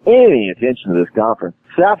paying any attention to this conference.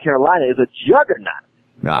 South Carolina is a juggernaut.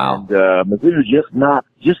 Wow. And Mizzou's just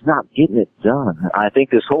not getting it done. I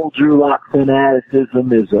think this whole Drew Lock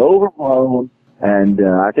fanaticism is overblown, and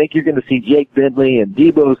I think you're going to see Jake Bentley and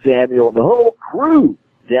Debo Samuel and the whole crew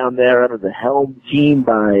down there under the helm team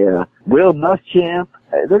by Will Muschamp.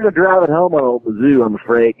 They're going to drive it home on old Mizzou, I'm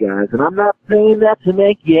afraid, guys. And I'm not saying that to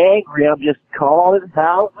make you angry. I'm just calling it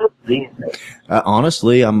how it seems.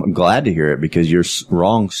 Honestly, I'm glad to hear it, because you're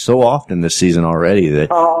wrong so often this season already.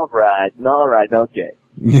 That All right, okay.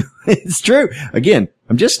 It's true. Again,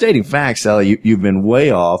 I'm just stating facts, Sally. You've been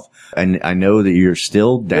way off, and I know that you're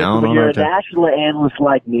still down on you're our a national analyst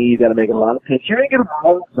like me, you got to make a lot of picks. You're going to get them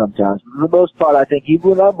wrong sometimes, but for the most part, I think even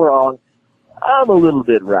when I'm wrong, I'm a little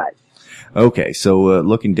bit right. Okay, so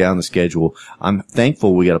looking down the schedule, I'm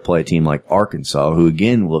thankful we got to play a team like Arkansas, who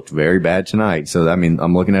again looked very bad tonight. So, I mean,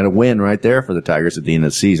 I'm looking at a win right there for the Tigers at the end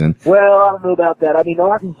of the season. Well, I don't know about that. I mean,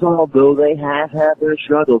 Arkansas, though, they have had their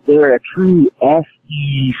struggles. They're a true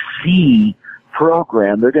SEC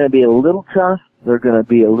program. They're going to be a little tough. They're going to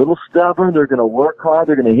be a little stubborn. They're going to work hard.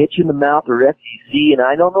 They're going to hit you in the mouth. They're SEC, and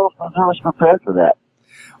I don't know if I'm how much prepared for that.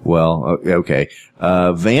 Well, okay.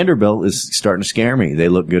 Vanderbilt is starting to scare me. They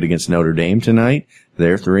look good against Notre Dame tonight.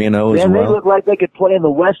 They're 3-0 as well. They look like they could play in the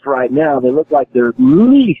West right now. They look like they're at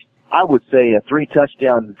least, I would say, a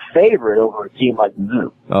 3-touchdown favorite over a team like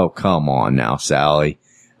Mizzou. Oh, come on now, Sally.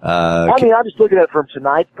 I mean, I'm just looking at it from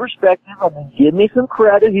tonight's perspective. I mean, give me some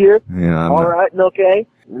credit here. Yeah, all right, and okay.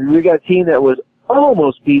 We got a team that was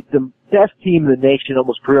almost beat the best team in the nation,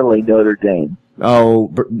 almost perennially, Notre Dame.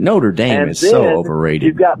 Oh, Notre Dame And is then so overrated.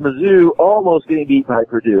 You've got Mizzou almost getting beat by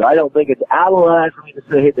Purdue. I don't think it's out of line for me to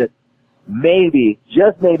say that maybe,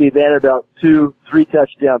 just maybe, Vanderbilt 2-3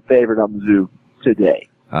 touchdown favorite on Mizzou today.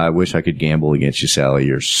 I wish I could gamble against you, Sally.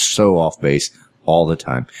 You're so off base all the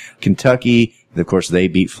time. Kentucky, of course, they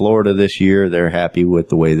beat Florida this year. They're happy with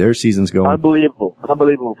the way their season's going.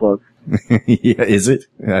 Unbelievable, folks. Yeah, is it?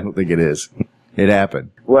 I don't think it is. It happened.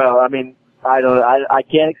 Well, I mean, I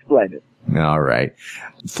can't explain it. All right.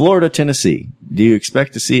 Florida, Tennessee. Do you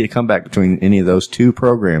expect to see a comeback between any of those two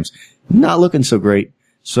programs? Not looking so great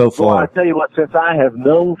so far. Well, I tell you what, since I have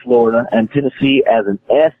known Florida and Tennessee as an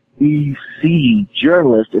SEC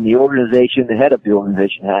journalist in the organization, the head of the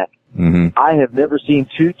organization, Hack, I have never seen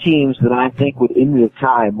two teams that I think would end the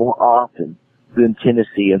tie more often than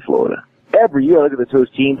Tennessee and Florida. Every year I look at those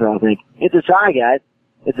teams and I think, it's a tie, guys.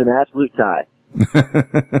 It's an absolute tie.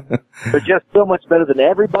 They're just so much better than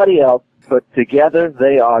everybody else, but together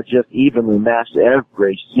they are just evenly matched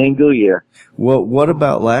every single year. Well, what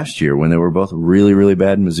about last year when they were both really, really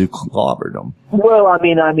bad and Mizzou clobbered them? Well, I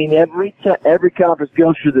mean, every conference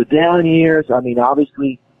goes through the down years. I mean,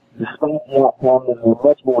 obviously, despite the outcome, they were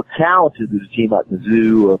much more talented than a team like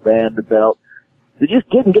Mizzou or Vanderbilt. They just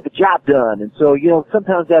didn't get the job done. And so,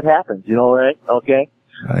 sometimes that happens, right? Okay?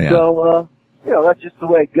 Yeah. So, that's just the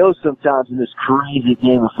way it goes sometimes in this crazy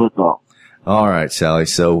game of football. All right, Sally.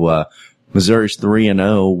 So, Missouri's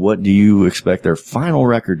 3-0. What do you expect their final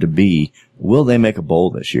record to be? Will they make a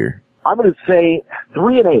bowl this year? I'm going to say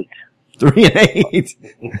 3-8.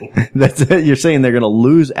 3-8? That's it. You're saying they're going to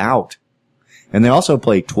lose out. And they also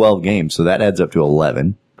play 12 games, so that adds up to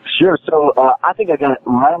 11. Sure. So, I think I got it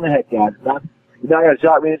right on the head, guys. You're not going to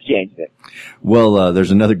talk me into changing it. Well, there's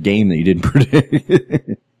another game that you didn't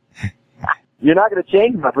predict. You're not going to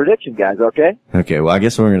change my prediction, guys, okay? Okay, well, I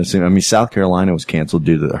guess we're going to see. I mean, South Carolina was canceled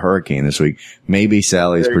due to the hurricane this week. Maybe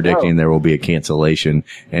Sally's predicting there will be a cancellation,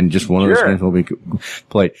 and just one of those games will be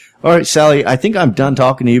played. All right, Sally, I think I'm done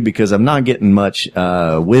talking to you because I'm not getting much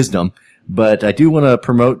wisdom, but I do want to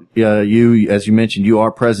promote you. As you mentioned, you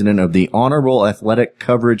are president of the Honorable Athletic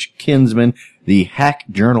Coverage Kinsman, the Hack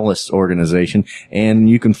Journalists Organization, and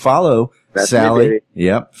you can follow Sally. Me,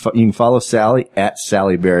 yep. You can follow Sally at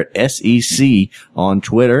Sally Barrett SEC on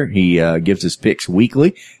Twitter. He gives his picks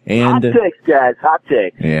weekly. And hot takes, guys. Hot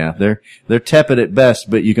takes. Yeah, they're tepid at best,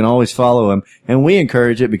 but you can always follow him, and we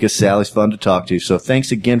encourage it because Sally's fun to talk to. So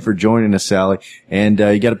thanks again for joining us, Sally. And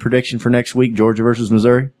you got a prediction for next week, Georgia versus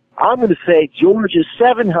Missouri? I'm going to say Georgia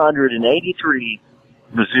 783,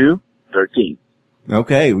 Mizzou 13.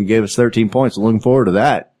 Okay, we gave us 13 points. Looking forward to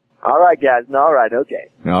that. All right, guys. All right, okay.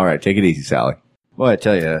 All right, take it easy, Sally. Boy, I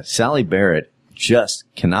tell you, Sally Barrett just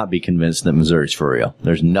cannot be convinced that Missouri's for real.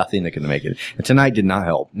 There's nothing that can make it. And tonight did not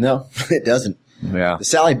help. No, it doesn't. Yeah. The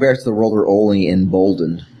Sally Barrett's the role are only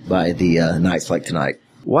emboldened by the nights like tonight.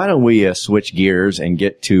 Why don't we switch gears and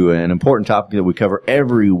get to an important topic that we cover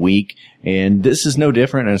every week, and this is no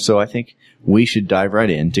different, and so I think we should dive right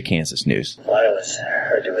into Kansas news. Wireless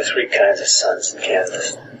heard there were three kinds of suns in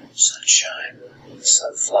Kansas. Sunshine,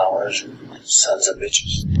 sunflowers, sons of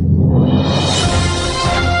bitches.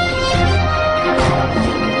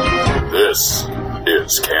 This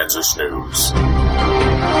is Kansas News.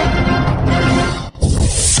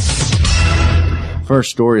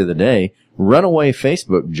 First story of the day, runaway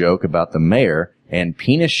Facebook joke about the mayor and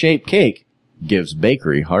penis-shaped cake gives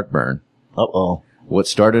bakery heartburn. Uh-oh. What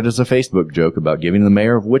started as a Facebook joke about giving the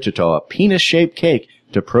mayor of Wichita a penis-shaped cake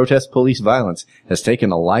to protest police violence has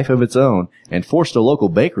taken a life of its own and forced a local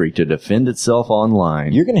bakery to defend itself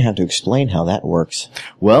online. You're going to have to explain how that works.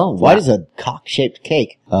 Well, why does a cock-shaped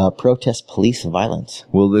cake protest police violence?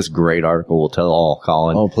 Well, this great article will tell all,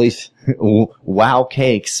 Colin. Oh, please. Wow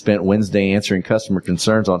Cakes spent Wednesday answering customer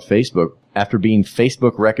concerns on Facebook after being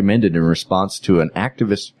Facebook recommended in response to an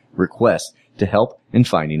activist request to help in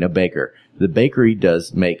finding a baker. The bakery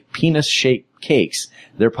does make penis-shaped cakes.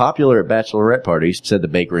 They're popular at bachelorette parties, said the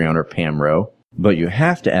bakery owner Pam Rowe. But you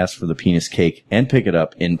have to ask for the penis cake and pick it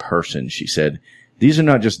up in person, she said. These are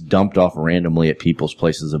not just dumped off randomly at people's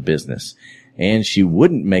places of business. And she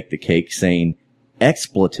wouldn't make the cake saying,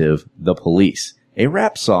 expletive the police, a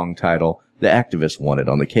rap song title the activist wanted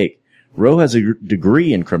on the cake. Rowe has a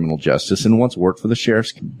degree in criminal justice and once worked for the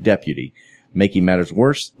sheriff's deputy. Making matters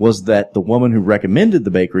worse was that the woman who recommended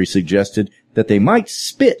the bakery suggested that they might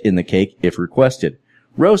spit in the cake if requested.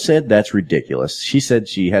 Rowe said that's ridiculous. She said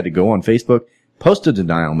she had to go on Facebook, post a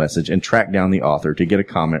denial message, and track down the author to get a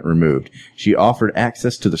comment removed. She offered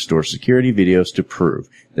access to the store's security videos to prove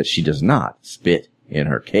that she does not spit in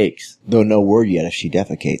her cakes. Though no word yet if she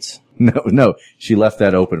defecates. No, she left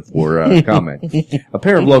that open for comment. A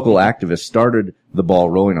pair of local activists started the ball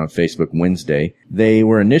rolling on Facebook Wednesday. They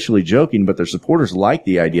were initially joking, but their supporters liked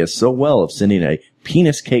the idea so well of sending a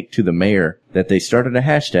penis cake to the mayor that they started a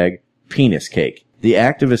hashtag penis cake. The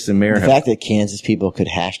activists and mayor The fact that Kansas people could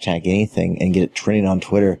hashtag anything and get it trending on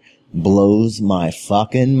Twitter blows my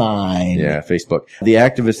fucking mind. Yeah, Facebook. The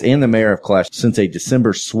activists and the mayor have clashed since a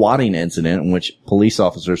December swatting incident in which police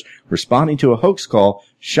officers responding to a hoax call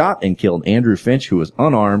shot and killed Andrew Finch, who was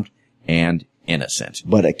unarmed and innocent.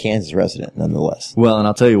 But a Kansas resident, nonetheless. Well, and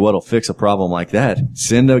I'll tell you what'll fix a problem like that.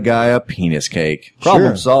 Send a guy a penis cake.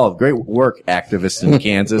 Problem solved. Great work, activists in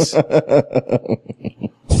Kansas.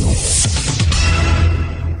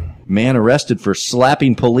 Man arrested for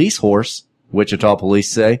slapping police horse. Wichita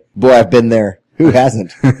police say. Boy, I've been there. Who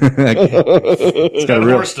hasn't? It's got That a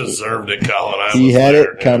real, horse deserved it, Colin. He had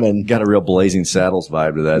it coming. Got a real Blazing Saddles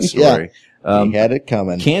vibe to that story. He had it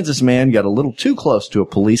coming. Kansas man got a little too close to a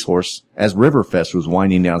police horse as Riverfest was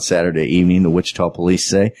winding down Saturday evening, the Wichita police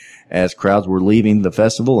say. As crowds were leaving the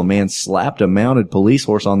festival, a man slapped a mounted police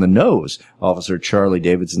horse on the nose. Officer Charlie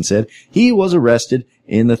Davidson said he was arrested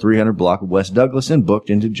in the 300 block of West Douglas and booked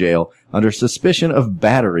into jail under suspicion of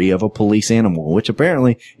battery of a police animal, which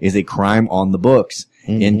apparently is a crime on the books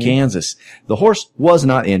in Kansas. The horse was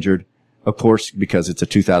not injured, of course, because it's a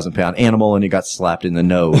 2,000-pound animal and it got slapped in the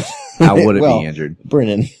nose. How would it be injured?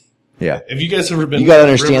 Brennan. Yeah. Have you guys ever been You got to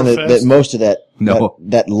to understand Riverfest? that most of that No.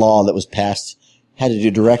 law that was passed had to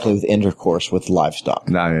do directly with intercourse with livestock.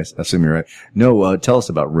 No, I assume you're right. No, tell us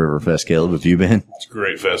about Riverfest, Caleb. Have you been? It's a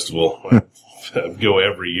great festival. I go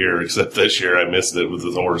every year, except this year I missed it with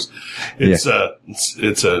the horse. It's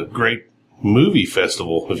a great movie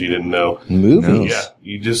festival, if you didn't know. Movies? Yeah.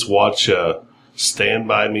 You just watch Stand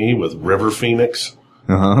By Me with River Phoenix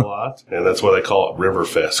a lot, and that's why they call it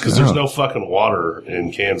Riverfest, because there's no fucking water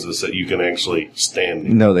in Kansas that you can actually stand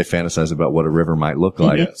in. No, they fantasize about what a river might look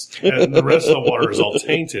like. Yes. And the rest of the water is all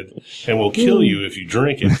tainted and will kill you if you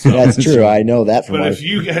drink it. So. That's true. I know that from But if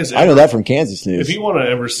you guys I know that from Kansas News. If you want to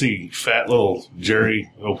ever see fat little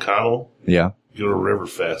Jerry O'Connell, Yeah. go to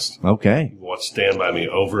Riverfest. Okay. Watch Stand By Me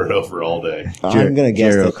over and over all day. I'm going to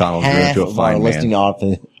guess Jerry that O'Connell's half into a of our fine listening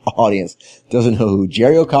man. audience doesn't know who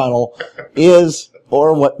Jerry O'Connell is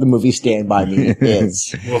or what the movie Stand By Me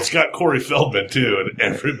is. Well, it's got Corey Feldman, too, and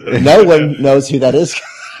everybody. No one knows who that is,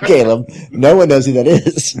 Caleb. No one knows who that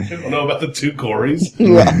is. You don't know about the two Corys?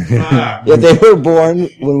 If they were born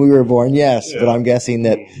when we were born, yes. Yeah. But I'm guessing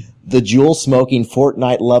that the jewel-smoking,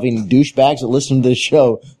 Fortnite-loving douchebags that listen to this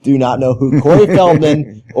show do not know who Corey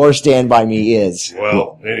Feldman or Stand By Me is.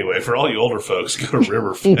 Well, anyway, for all you older folks, go to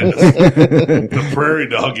Riverfest. The Prairie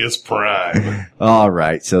Dog is prime. All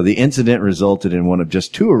right. So the incident resulted in one of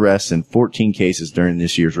just 2 arrests and 14 cases during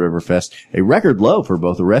this year's Riverfest, a record low for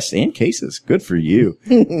both arrests and cases. Good for you.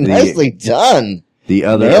 Nicely done. The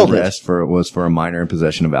other arrest was for a minor in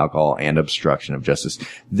possession of alcohol and obstruction of justice.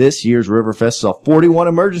 This year's Riverfest saw 41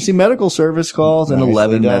 emergency medical service calls and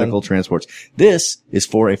 11 medical transports. This is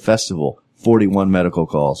for a festival. 41 medical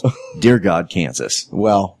calls. Dear God, Kansas.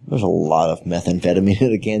 Well, there's a lot of methamphetamine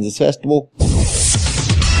at a Kansas festival.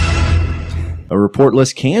 A report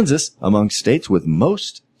lists Kansas among states with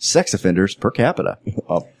most sex offenders per capita.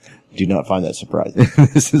 Do not find that surprising.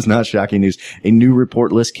 This is not shocking news. A new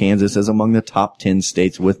report lists Kansas as among the top 10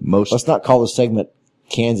 states with most. Let's not call the segment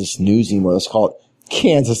Kansas News anymore. Let's call it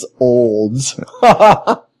Kansas Olds.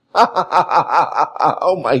 Oh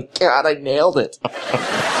my God, I nailed it.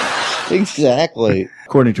 Exactly.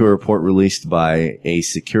 According to a report released by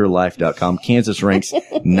SecureLife.com, Kansas ranks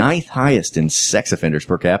 9th highest in sex offenders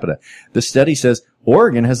per capita. The study says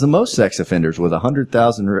Oregon has the most sex offenders with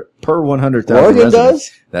 100,000 per 100,000 Oregon residents.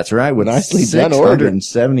 does? That's right, with Nicely done, Oregon.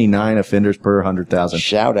 679 offenders per 100,000.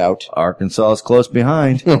 Shout out. Arkansas is close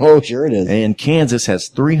behind. Oh, sure it is. And Kansas has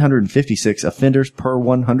 356 offenders per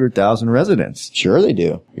 100,000 residents. Sure they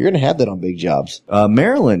do. You're going to have that on big jobs.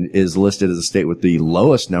 Maryland is listed as a state with the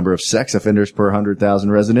lowest number of sex offenders per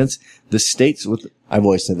 100,000 residents. The states with... I've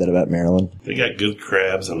always said that about Maryland. They got good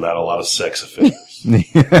crabs and not a lot of sex offenders. They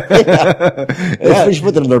should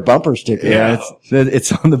put that on their bumper sticker. Yeah,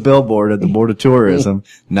 it's on the billboard at the Board of Tourism.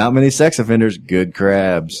 Not many sex offenders, good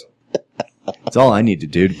crabs. That's all I need to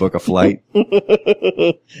do to book a flight.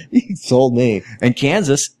 You sold me. And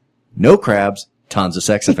Kansas, no crabs, tons of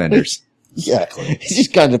sex offenders. Yeah, it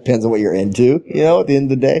just kind of depends on what you're into, you know, at the end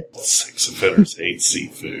of the day. Sex offenders hate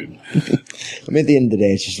seafood. I mean, at the end of the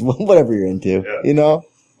day, it's just whatever you're into, you know?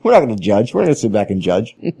 We're not going to judge. We're going to sit back and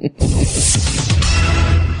judge.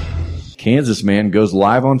 Kansas man goes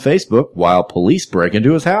live on Facebook while police break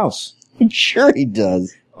into his house. Sure he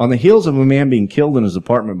does. On the heels of a man being killed in his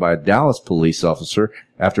apartment by a Dallas police officer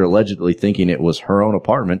after allegedly thinking it was her own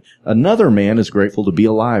apartment, another man is grateful to be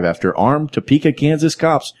alive after armed Topeka, Kansas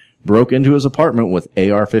cops broke into his apartment with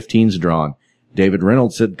AR-15s drawn. David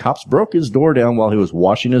Reynolds said cops broke his door down while he was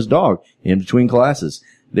washing his dog in between classes.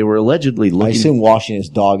 They were allegedly looking... I assume washing his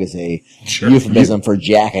dog is a euphemism for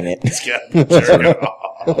jacking it.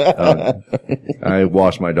 I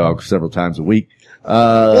wash my dog several times a week.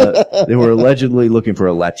 They were allegedly looking for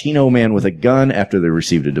a Latino man with a gun after they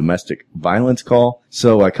received a domestic violence call.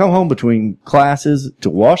 So I come home between classes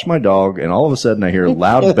to wash my dog, and all of a sudden I hear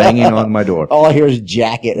loud banging on my door. All I hear is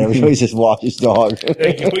jack it, and everybody just wash his dog.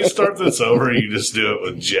 Hey, can we start this over? You just do it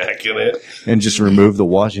with Jack in it. And just remove the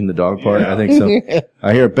washing the dog part? Yeah. I think so.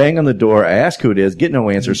 I hear a bang on the door. I ask who it is, get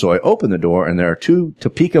no answer, so I open the door, and there are two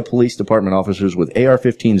Topeka Police Department officers with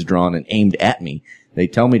AR-15s drawn and aimed at me. They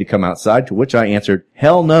tell me to come outside, to which I answered,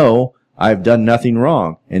 hell no, I've done nothing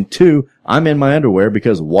wrong. And 2, I'm in my underwear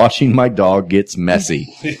because washing my dog gets messy.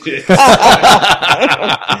 Nailed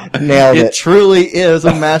it. It truly is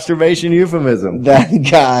a masturbation euphemism. That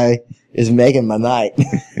guy is making my night.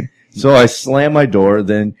 So I slam my door,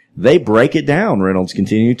 then they break it down, Reynolds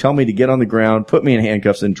continued, tell me to get on the ground, put me in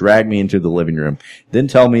handcuffs, and drag me into the living room. Then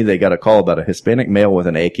tell me they got a call about a Hispanic male with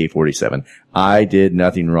an AK-47. I did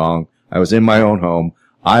nothing wrong. I was in my own home.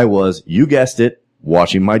 I was, you guessed it,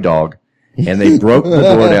 washing my dog. And they broke the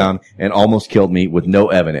door down and almost killed me with no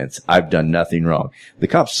evidence. I've done nothing wrong. The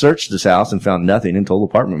cops searched this house and found nothing and told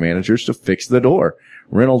apartment managers to fix the door.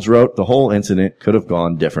 Reynolds wrote, the whole incident could have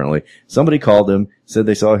gone differently. Somebody called him, said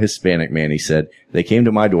they saw a Hispanic man, he said. They came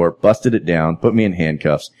to my door, busted it down, put me in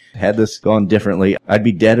handcuffs. Had this gone differently, I'd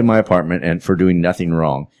be dead in my apartment and for doing nothing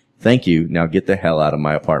wrong. Thank you. Now get the hell out of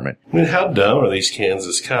my apartment. I mean, how dumb are these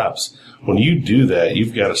Kansas cops? When you do that,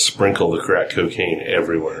 you've got to sprinkle the crack cocaine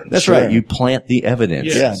everywhere. That's right. You plant the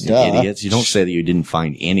evidence. Yeah, idiots. You don't say that you didn't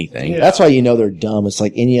find anything. Yeah. That's why you know they're dumb. It's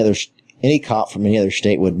like any cop from any other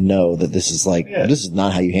state would know that this is this is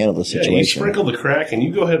not how you handle the situation. You sprinkle the crack and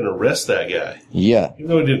you go ahead and arrest that guy. Yeah. Even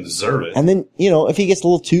though he didn't deserve it. And then, if he gets a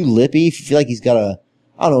little too lippy, if you feel like he's got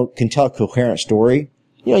can tell a coherent story,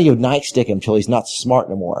 you nightstick him until he's not smart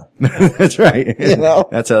no more. That's right.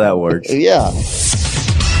 That's how that works. Yeah.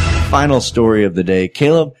 Final story of the day.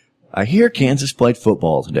 Caleb, I hear Kansas played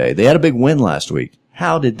football today. They had a big win last week.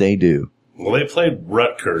 How did they do? Well, they played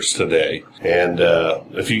Rutgers today. And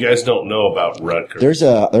if you guys don't know about Rutgers.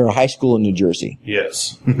 They're a high school in New Jersey.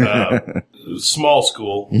 Yes. Small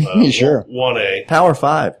school. Sure. 1A. Power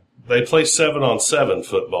 5. They play 7-on-7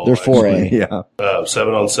 football. They're 4A. Yeah.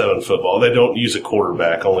 7-on-7 football. They don't use a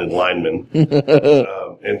quarterback, only linemen.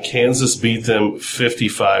 And Kansas beat them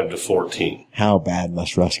 55-14. How bad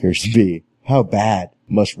must Rutgers be? How bad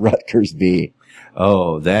must Rutgers be?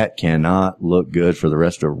 Oh, that cannot look good for the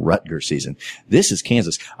rest of Rutgers season. This is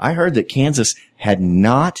Kansas. I heard that Kansas had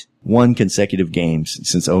not won consecutive games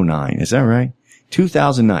since 2009. Is that right?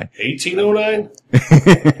 2009. 1809?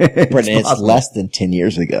 Brendan, it's less than 10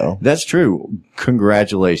 years ago. That's true.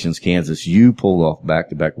 Congratulations, Kansas. You pulled off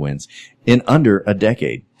back-to-back wins in under a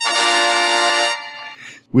decade.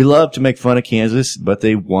 We love to make fun of Kansas, but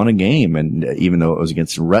they won a game, and even though it was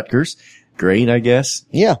against Rutgers, great, I guess.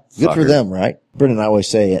 Yeah, good for them, right? Brendan and I always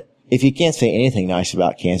say it. If you can't say anything nice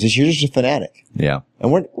about Kansas, you're just a fanatic. Yeah. And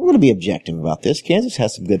we're going to be objective about this. Kansas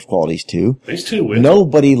has some good qualities, too. These two wins.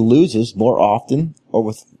 Nobody loses more often or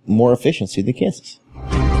with more efficiency than Kansas.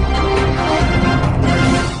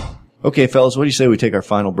 Okay, fellas, what do you say we take our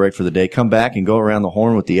final break for the day, come back and go around the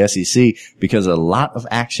horn with the SEC, because a lot of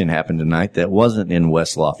action happened tonight that wasn't in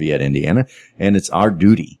West Lafayette, Indiana, and it's our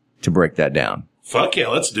duty to break that down. Fuck yeah,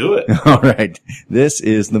 let's do it. All right. This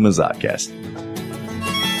is the Mazatcast.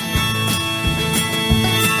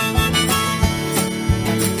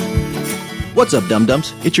 What's up,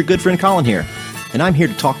 dum-dums? It's your good friend Colin here. And I'm here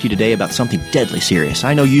to talk to you today about something deadly serious.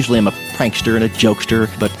 I know usually I'm a prankster and a jokester,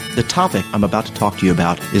 but the topic I'm about to talk to you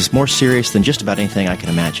about is more serious than just about anything I can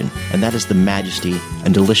imagine, and that is the majesty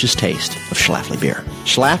and delicious taste of Schlafly beer.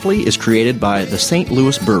 Schlafly is created by the St.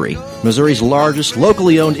 Louis Brewery, Missouri's largest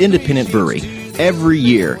locally owned independent brewery. Every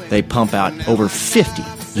year, they pump out over 50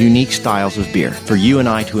 unique styles of beer for you and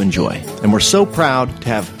I to enjoy. And we're so proud to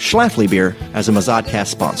have Schlafly beer as a Mazatcast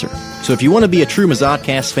sponsor. So if you want to be a true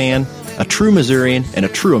Mazatcast fan, a true Missourian, and a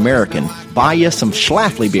true American, buy you some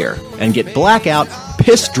Schlafly beer and get blackout,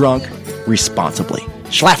 piss drunk responsibly.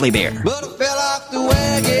 Schlafly beer. But I fell off the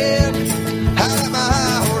wagon. How did my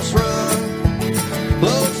high horse run?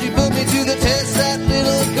 Lord, she put me to the test, that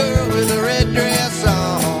little girl with the red dress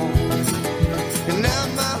on. And now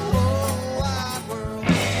my whole wide world.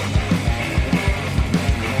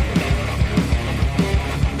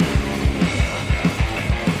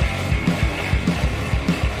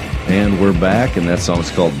 back, and that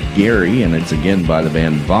song's called Gary, and it's again by the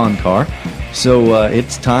band Von Carr. So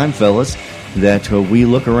it's time, fellas, that we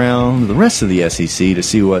look around the rest of the SEC to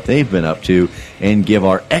see what they've been up to and give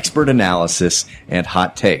our expert analysis and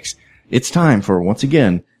hot takes. It's time for, once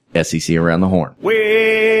again, SEC Around the Horn. We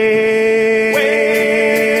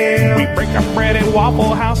break our bread at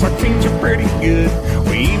Waffle House, our teams are pretty good.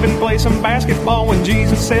 We even play some basketball when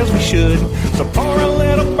Jesus says we should. So pour a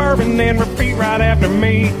little bourbon and repeat right after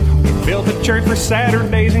me. We built a church for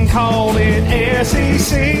Saturdays and called it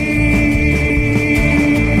SEC.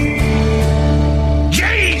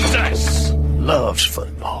 Jesus loves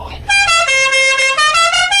football.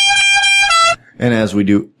 And as we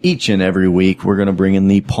do each and every week, we're going to bring in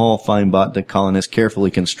the Paul Feinbot that Colin has carefully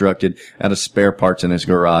constructed out of spare parts in his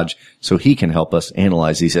garage so he can help us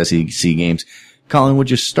analyze these SEC games. Colin, would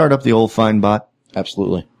you start up the old Feinbot?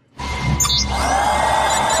 Absolutely.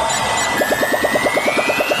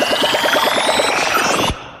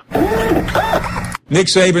 Nick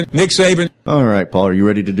Saban. All right, Paul, are you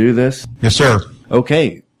ready to do this? Yes, sir.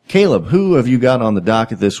 Okay. Caleb, who have you got on the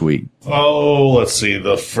docket this week? Oh, let's see.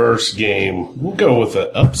 The first game, we'll go with an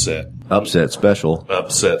upset. Upset special.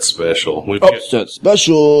 Upset special. We've got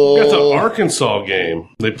the Arkansas game.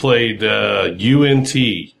 They played UNT,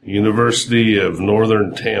 University of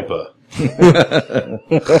Northern Tampa.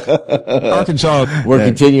 Arkansas. We're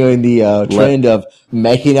continuing the trend of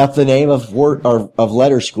making up the name of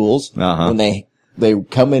letter schools when they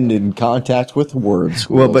come in contact with word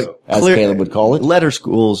schools. Well, but as Caleb would call it, letter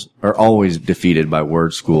schools are always defeated by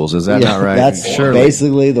word schools. Is that not right? That's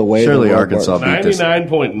basically the way. Surely Arkansas beat this.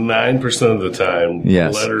 99.9% of the time,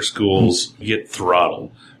 letter schools get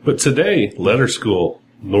throttled. But today, letter school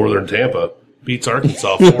Northern Tampa beats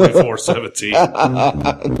Arkansas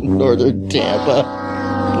 44-17. Northern Tampa.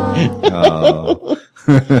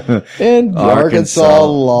 And Arkansas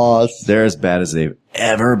lost. They're as bad as they've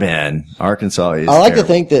ever been. Arkansas is I like terrible. to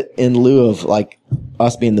think that in lieu of like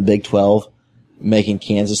us being the Big 12, making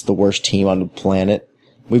Kansas the worst team on the planet,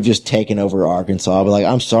 we've just taken over Arkansas. But like,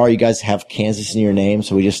 I'm sorry, you guys have Kansas in your name,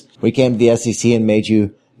 so we came to the SEC and made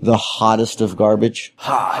you the hottest of garbage.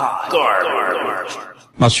 Hot garbage.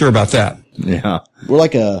 Not sure about that. Yeah. We're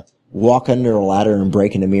like a walk under a ladder and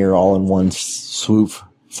breaking a mirror all in one swoop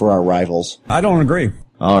for our rivals. I don't agree.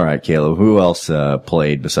 All right, Caleb, who else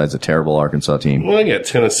played besides a terrible Arkansas team? Well, I got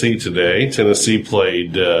Tennessee today. Tennessee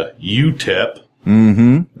played UTEP.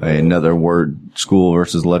 Mm-hmm. Another word school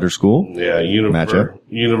versus letter school. Yeah,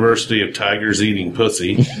 University of Tigers Eating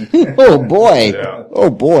Pussy. Oh, boy. Yeah.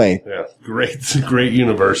 Oh, boy. Yeah, great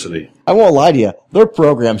university. I won't lie to you. Their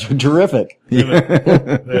programs are terrific. You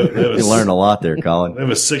learn a lot there, Colin. They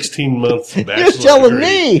have a 16-month bachelor's You're telling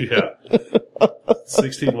degree. me. Yeah.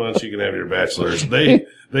 16 months you can have your bachelor's. They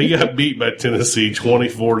got beat by Tennessee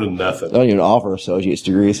 24-0. They don't even offer associate's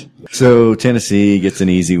degrees. So Tennessee gets an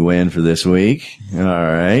easy win for this week. All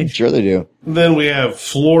right. Sure they do. Then we have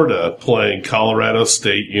Florida playing Colorado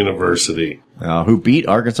State University. Who beat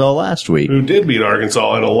Arkansas last week. Who did beat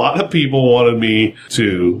Arkansas, and a lot of people wanted me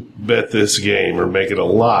to bet this game or make it a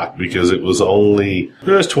lock because it was 20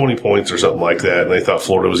 points or something like that, and they thought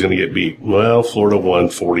Florida was going to get beat. Well, Florida won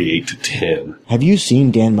 48-10. Have you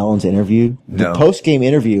seen Dan Mullen's interview? No. The post-game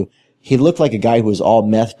interview, he looked like a guy who was all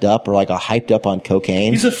methed up or like a hyped up on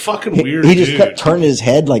cocaine. He's a fucking weird He just dude. kept turning his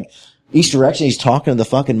head like each direction. He's talking to the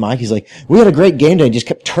fucking mic. He's like, we had a great game today. He just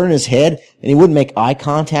kept turning his head and he wouldn't make eye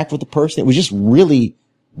contact with the person. It was just really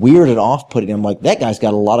weird and off-putting. I'm like, that guy's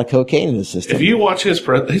got a lot of cocaine in his system. If you watch his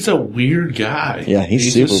he's a weird guy. Yeah,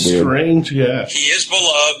 he's super a weird. Strange guy. He is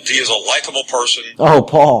beloved. He is a likable person. Oh,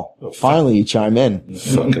 Paul. Finally, you chime in.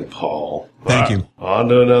 Fucking Paul. Thank you. On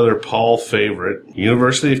to another Paul favorite,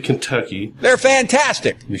 University of Kentucky. They're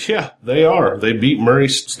fantastic. Yeah, they are. They beat Murray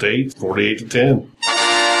State 48-10.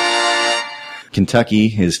 Kentucky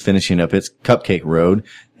is finishing up its cupcake road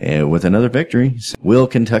with another victory. Will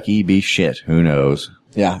Kentucky be shit? Who knows?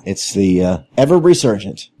 Yeah, it's the ever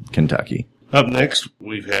resurgent Kentucky. Up next,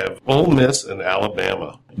 we have Ole Miss and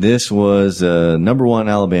Alabama. This was number one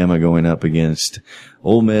Alabama going up against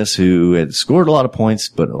Ole Miss, who had scored a lot of points,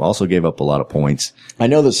 but also gave up a lot of points. I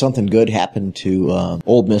know that something good happened to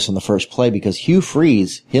Ole Miss on the first play because Hugh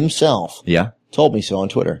Freeze himself told me so on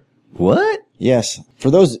Twitter. What? Yes.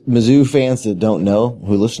 For those Mizzou fans that don't know,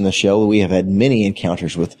 who listen to the show, we have had many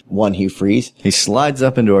encounters with one Hugh Freeze. He slides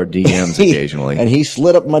up into our DMs occasionally. And he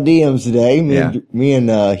slid up my DMs today. Me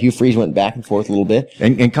and Hugh Freeze went back and forth a little bit.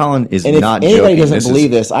 And Colin is and not if anybody joking. doesn't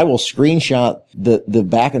believe this, I will screenshot the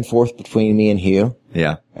back and forth between me and Hugh.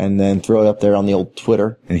 Yeah. And then throw it up there on the old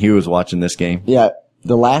Twitter. And Hugh was watching this game? Yeah.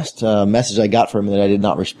 The last message I got from him that I did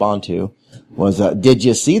not respond to was, did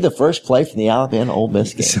you see the first play from the Alabama Ole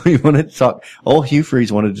Miss game? So you wanted to talk, old Hugh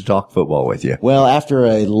Freeze wanted to talk football with you. Well, after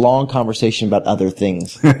a long conversation about other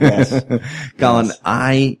things. Yes. Colin, Yes.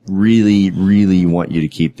 I really, really want you to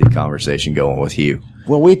keep the conversation going with Hugh.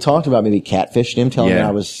 Well, we talked about maybe catfishing him, telling me Yeah.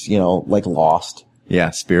 I was, like lost. Yeah,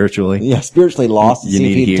 spiritually. Yeah, spiritually lost. You See if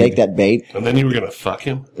need he'd Hugh. take that bait. And then you were going to fuck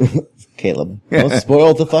him? Caleb, don't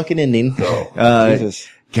spoil the fucking ending. Jesus.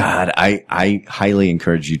 God, I highly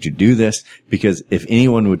encourage you to do this, because if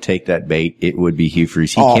anyone would take that bait, it would be Hugh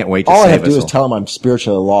Freeze. He can't wait to all I save have to do us is tell him I'm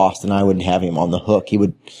spiritually lost, and I wouldn't have him on the hook. He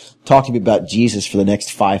would talk to me about Jesus for the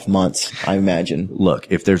next 5 months, I imagine. Look,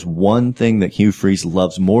 if there's one thing that Hugh Freeze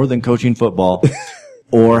loves more than coaching football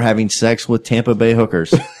or having sex with Tampa Bay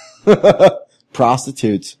hookers,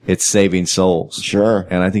 prostitutes, it's saving souls. Sure.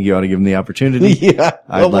 And I think you ought to give him the opportunity. Yeah.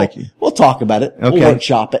 We'll talk about it. Okay. We'll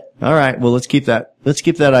workshop it. All right. Well, let's keep that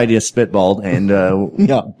idea spitballed and,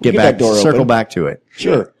 get back, that door circle open. back to it.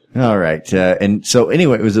 Sure. All right. And so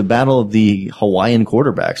anyway, it was a battle of the Hawaiian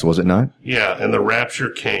quarterbacks, was it not? Yeah, and the rapture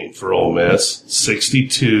came for Ole Miss,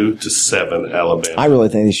 62-7 Alabama. I really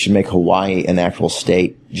think they should make Hawaii an actual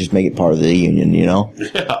state. Just make it part of the union, Yeah,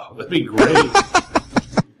 that'd be great.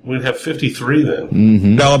 We'd have 53 then.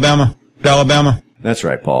 Mm-hmm. Alabama. That's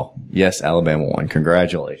right, Paul. Yes, Alabama won.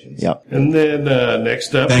 Congratulations. Yep. And then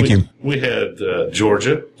next up, we had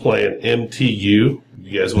Georgia playing MTU.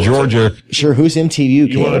 You guys want Georgia. Sure, who's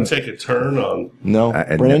MTU? You want to take a turn on? No,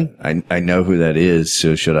 Brennan? I know who that is,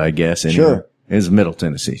 so should I guess? Sure. It's Middle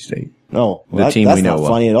Tennessee State. No, the team that's we know not of.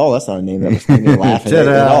 funny at all. That's not a name that was making me laugh at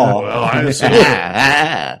all. Well,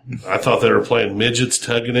 I thought they were playing midgets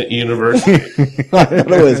tugging at University. I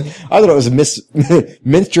thought it was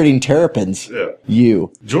menstruating terrapins. Yeah.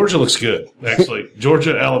 You. Georgia looks good, actually.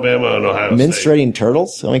 Georgia, Alabama, and Ohio State. Menstruating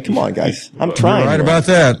turtles? I mean, come on, guys. I'm trying. You're right about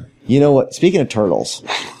that. You know what? Speaking of turtles,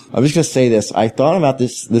 I'm just going to say this. I thought about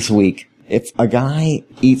this week. If a guy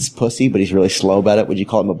eats pussy, but he's really slow about it, would you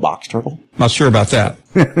call him a box turtle? Not sure about that.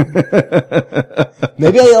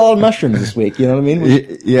 Maybe I ate a lot of mushrooms this week. You know what I mean?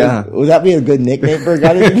 Would that be a good nickname for a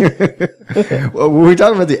guy? Well, were we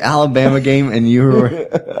talking about the Alabama game and you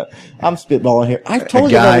were... I'm spitballing here. I've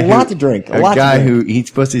told you I have a lot to drink. A guy who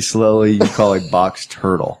eats pussy slowly, you call a box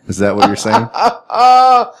turtle. Is that what you're saying?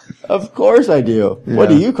 Of course I do. Yeah. What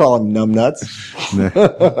do you call him, numbnuts?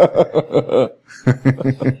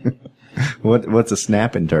 What's a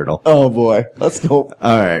snapping turtle? Oh boy. Let's go.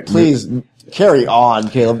 All right. Please carry on,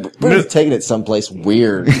 Caleb. We're taking it someplace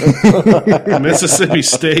weird. Mississippi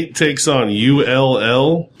State takes on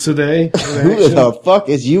ULL today. Who the fuck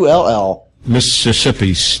is ULL?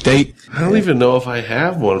 Mississippi State. I don't even know if I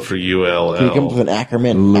have one for ULL. Can you come up with an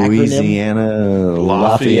acronym? Louisiana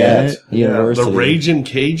Lafayette University. The Ragin'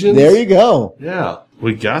 Cajuns. There you go. Yeah,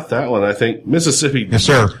 we got that one. I think Mississippi. Yes,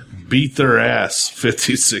 sir. Beat their ass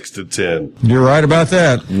 56-10. You're right about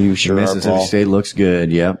that. You sure are, Mississippi Paul. State looks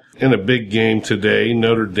good. Yep. In a big game today,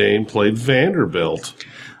 Notre Dame played Vanderbilt.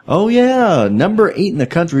 Oh yeah, number 8 in the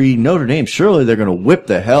country, Notre Dame. Surely they're going to whip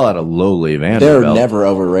the hell out of lowly Vanderbilt. They're never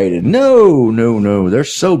overrated. No. They're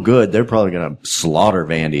so good. They're probably going to slaughter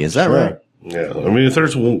Vandy. Is that right? Yeah, I mean, if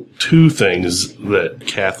there's two things that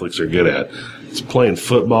Catholics are good at, it's playing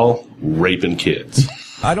football, raping kids.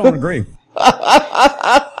 I don't agree.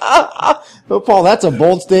 Well, Paul, that's a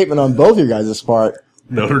bold statement on both your guys' part.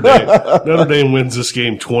 Notre Dame wins this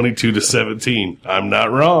game 22-17. I'm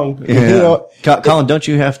not wrong. Yeah. Colin, don't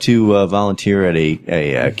you have to volunteer at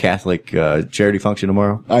a Catholic charity function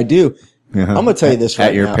tomorrow? I do. I'm going to tell you this right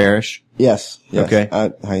At your now. parish? Yes. Okay.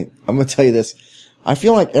 I'm going to tell you this. I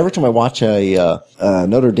feel like every time I watch a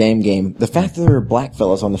Notre Dame game, the fact that there are black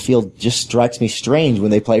fellas on the field just strikes me strange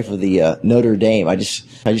when they play for the Notre Dame. I just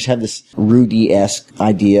have this Rudy-esque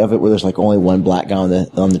idea of it, where there's like only one black guy on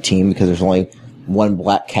the team because there's only one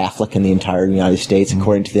black Catholic in the entire United States,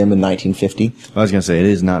 according to them in 1950. I was going to say, it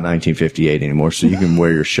is not 1958 anymore, so you can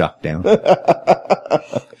wear your shock down. Well,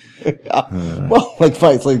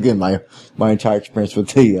 it's like again, my entire experience with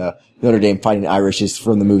the Notre Dame Fighting Irish is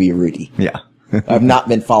from the movie Rudy. Yeah. I've not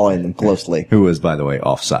been following them closely. Who was, by the way,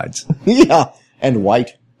 offsides. Yeah, and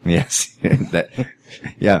white. Yes.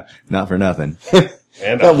 Yeah, not for nothing.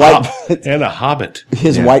 And a hobbit.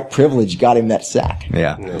 His white privilege got him that sack.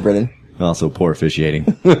 Yeah. Brennan. Also poor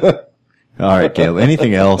officiating. All right, Caleb.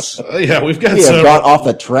 Anything else? Yeah, we've got We have gone off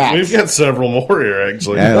the tracks. We've got several more here,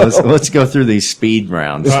 actually. Yeah, let's go through these speed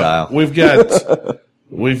round style. We've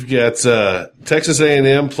got Texas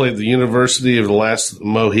A&M played the University of the Last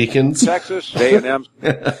Mohicans. Texas A&M.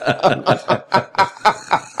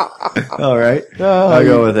 All right. I'll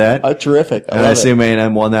go with that. Terrific. I assume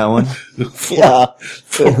A&M won that one. Yeah.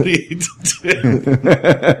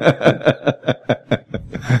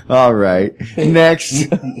 48-10. All right. Next.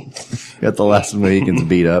 Got the last Mohicans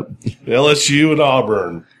beat up. LSU and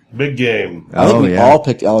Auburn. Big game. I think we all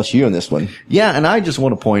picked LSU in this one. Yeah, and I just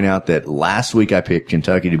want to point out that last week I picked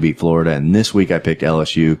Kentucky to beat Florida, and this week I picked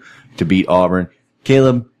LSU to beat Auburn.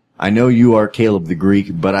 Caleb, I know you are Caleb the Greek,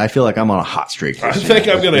 but I feel like I'm on a hot streak. I think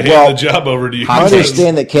I'm going to hand the job over to you. I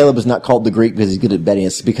understand that Caleb is not called the Greek because he's good at betting.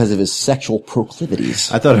 It's because of his sexual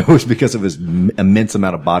proclivities. I thought it was because of his immense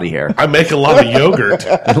amount of body hair. I make a lot of yogurt.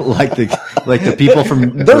 like the people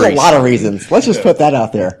from There's Greece. a lot of reasons. Let's just put that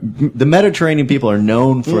out there. The Mediterranean people are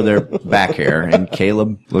known for their back hair, and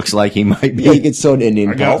Caleb looks like he might be. Yeah, he gets so an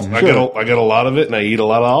Indian. I got a lot of it, and I eat a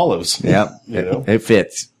lot of olives. Yeah, it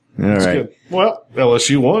fits. All That's right. good. Well,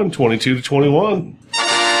 LSU won 22-21.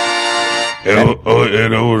 Ed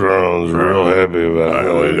Ogeron's real happy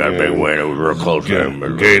about it. That big win. It was real close game.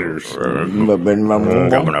 Gators. Governor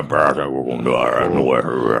Brown, we're going to do all right.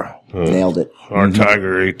 Nailed it. Our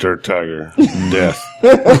tiger ate their tiger. Death.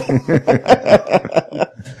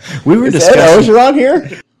 We were Is discussing. Ed Ogeron here?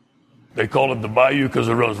 They called it the Bayou because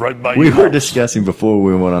it runs right by We you. were discussing before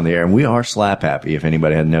we went on the air, and we are slap happy. If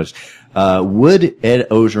anybody hadn't noticed, would Ed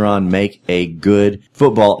Ogeron make a good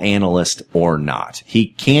football analyst or not? He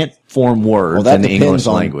can't form words in the English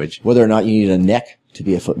language. Whether or not you need a neck to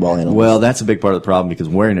be a football analyst. Well, that's a big part of the problem because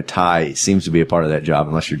wearing a tie seems to be a part of that job,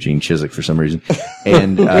 unless you're Gene Chiswick for some reason.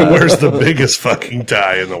 And He wears the biggest fucking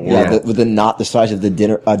tie in the world. Yeah, with the knot the size of the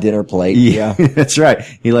dinner plate. Yeah, that's right.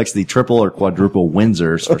 He likes the triple or quadruple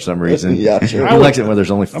Windsors for some reason. Yeah, sure. He likes it where there's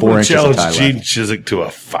only 4 inches of tie challenge left. Gene Chiswick to a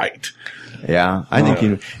fight. Yeah, I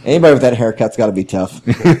think anybody with that haircut's got to be tough.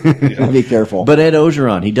 Be careful. But Ed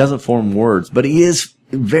Ogeron, he doesn't form words, but he is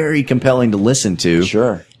very compelling to listen to.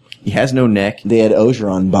 Sure. He has no neck. The Ed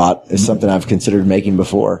Ogeron bot is something I've considered making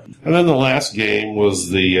before. And then the last game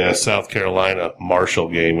was the South Carolina Marshall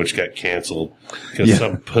game, which got canceled because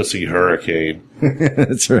some pussy hurricane.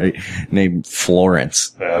 That's right. Named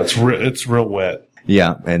Florence. Yeah, it's real wet.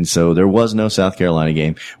 Yeah, and so there was no South Carolina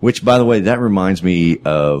game, which, by the way, that reminds me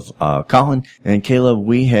of Colin and Caleb.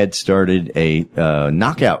 We had started a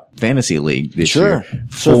knockout fantasy league this year.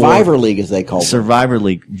 Survivor League, as they call it. Survivor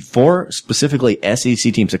League for specifically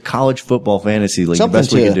SEC teams, a college football fantasy league. Something the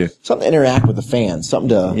best we can do. Something to interact with the fans. Something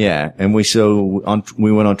to... Yeah, and we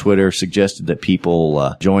went on Twitter, suggested that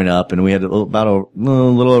people join up, and we had about a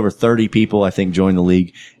little over 30 people, I think, join the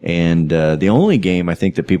league. And the only game I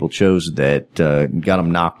think that people chose that got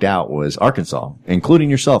them knocked out was Arkansas, including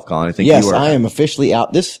yourself, Colin. I think yes, you were. I am officially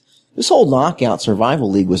out. This whole knockout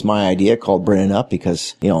survival league was my idea. Called Brennan up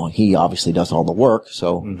because he obviously does all the work.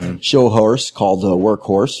 So show horse called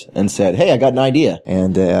Workhorse and said, "Hey, I got an idea,"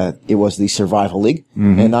 and it was the survival league,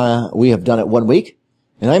 and we have done it 1 week,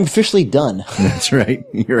 and I'm officially done. That's right,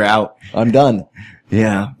 you're out. I'm done.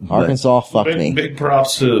 Yeah, Arkansas fucked me. Big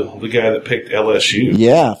props to the guy that picked LSU.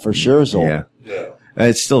 Yeah, for sure, Zol. Yeah.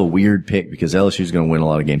 It's still a weird pick because LSU is going to win a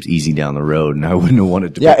lot of games easy down the road, and I wouldn't have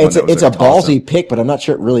wanted to. Yeah, pick it's one that was a toss-up. ballsy pick, but I'm not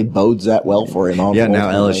sure it really bodes that well for him. Yeah, now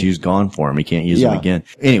LSU's gone for him. He can't use them again.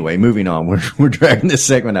 Anyway, moving on. We're dragging this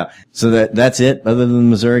segment out. So that's it. Other than the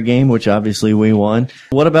Missouri game, which obviously we won.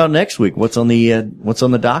 What about next week? What's on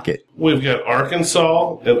the docket? We've got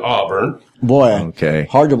Arkansas and Auburn. Boy, okay.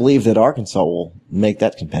 Hard to believe that Arkansas will make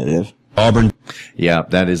that competitive. Auburn. Yeah,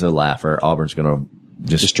 that is a laugher. Auburn's going to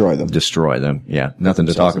destroy them. Yeah, nothing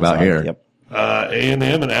to talk about here. Yep. A&M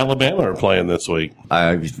and Alabama are playing this week.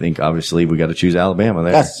 I think obviously we got to choose Alabama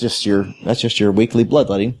there. That's just your weekly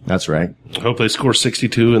bloodletting. That's right. I hope they score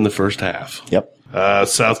 62 in the first half. Yep.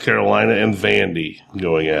 South Carolina and Vandy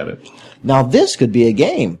going at it. Now this could be a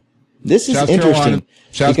game. This is South interesting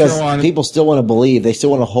Carolina. because people still want to believe, they still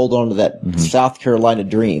want to hold on to that South Carolina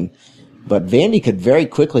dream. But Vandy could very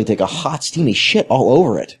quickly take a hot, steamy shit all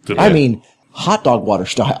over it. I mean, hot dog water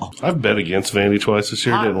style. I've bet against Vandy twice this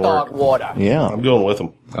year. It didn't work. Water. Yeah. I'm going with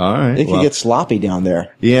them. All right. It could get sloppy down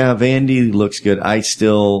there. Yeah, Vandy looks good. I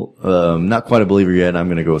still not quite a believer yet. I'm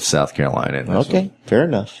going to go with South Carolina. in this Okay, one. fair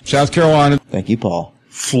enough. South Carolina. Thank you, Paul.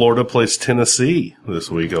 Florida plays Tennessee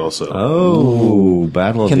this week also. Oh,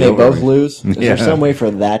 battle of Can the they over- both lose? Is Yeah. there some way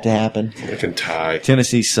for that to happen? They can tie.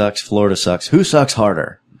 Tennessee sucks. Florida sucks. Who sucks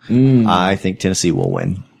harder? I think Tennessee will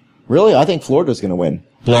win. Really? I think Florida's going to win.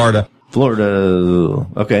 Florida.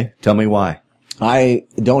 Okay. Tell me why. I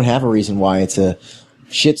don't have a reason why. It's a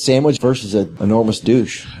shit sandwich versus an enormous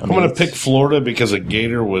douche. I'm going to pick Florida because a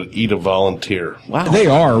Gator would eat a volunteer. Wow. They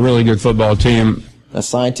are a really good football team. That's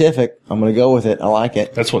scientific. I'm going to go with it. I like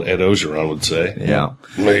it. That's what Ed Ogeron would say. Yeah.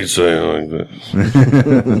 May say like this.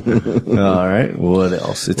 All right. What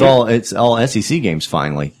else? It's all SEC games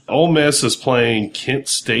finally. Ole Miss is playing Kent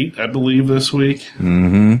State, I believe, this week.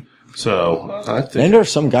 Mm-hmm. So I think. And there's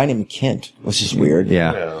some guy named Kent, which is weird.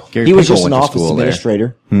 Yeah. He was just an office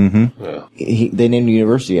administrator. Mm-hmm. Yeah. They named the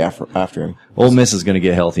university after him. Ole Miss is going to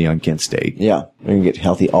get healthy on Kent State. Yeah. They're going to get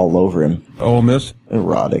healthy all over him. Ole Miss?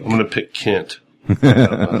 Erotic. I'm going to pick Kent.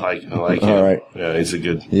 I like him. All right. Yeah, he's a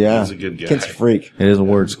good guy. Kent's a freak. It is a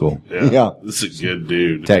word school. Yeah. This is a good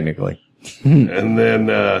dude. Technically. And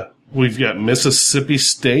then we've got Mississippi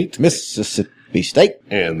State. Mississippi State.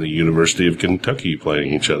 And the University of Kentucky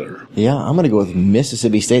playing each other. Yeah, I'm going to go with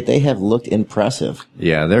Mississippi State. They have looked impressive.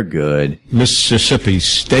 Yeah, they're good. Mississippi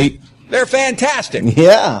State. They're fantastic.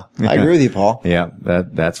 Yeah, I agree with you, Paul. Yeah,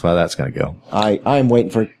 that's why that's going to go. I'm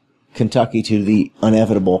waiting for Kentucky to the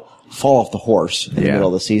inevitable fall off the horse in the middle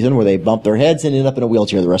of the season where they bump their heads and end up in a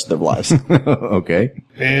wheelchair the rest of their lives. Okay.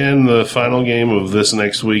 And the final game of this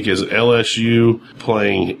next week is LSU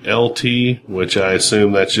playing LT, which I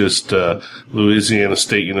assume that's just Louisiana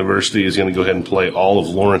State University is going to go ahead and play all of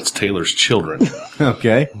Lawrence Taylor's children.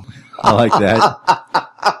 Okay. I like that.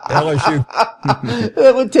 LSU.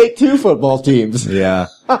 That would take 2 football teams. Yeah.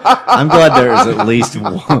 I'm glad there's at least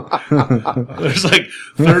one. There's like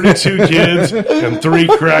 32 kids and 3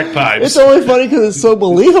 crack pipes. It's only funny because it's so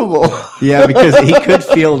believable. Yeah, because he could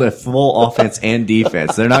field a full offense and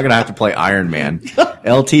defense. They're not going to have to play Iron Man.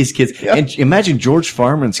 LT's kids. Yeah. And imagine George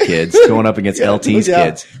Farman's kids going up against LT's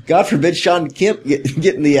kids. God forbid Sean Kemp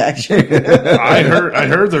getting the action. I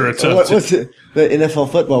heard they're a tough What's it? The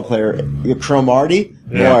NFL football player, Cromartie?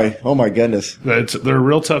 Yeah. Boy, oh my goodness. They're a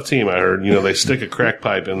real tough team, I heard. You know, they stick a crack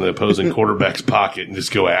pipe in the opposing quarterback's pocket and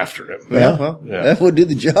just go after him. Yeah, well, that would do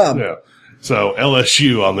the job. Yeah. So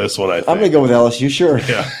LSU on this one, I think. I'm going to go with LSU, sure.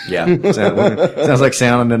 Yeah. Sounds like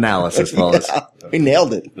sound analysis, fellas. Yeah, we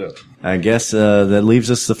nailed it. Yeah. I guess that leaves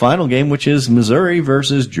us the final game, which is Missouri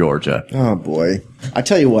versus Georgia. Oh, boy. I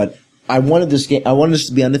tell you what, I wanted this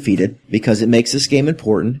to be undefeated because it makes this game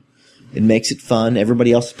important. It makes it fun.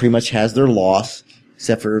 Everybody else pretty much has their loss,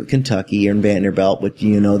 except for Kentucky and Vanderbilt, but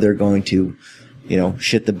they're going to,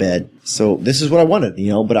 shit the bed. So this is what I wanted,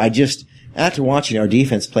 but I just, after watching our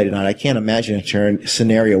defense play tonight, I can't imagine a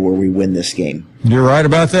scenario where we win this game. You're right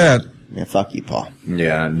about that. Yeah, fuck you, Paul.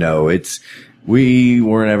 Yeah, no, we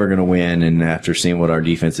weren't ever going to win, and after seeing what our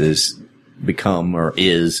defense is become or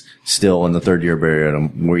is still in the third year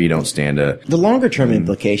period where you don't stand the longer term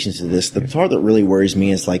implications of this, the part that really worries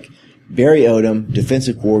me is like Barry Odom,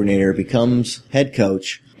 defensive coordinator, becomes head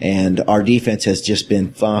coach, and our defense has just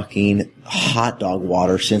been fucking hot dog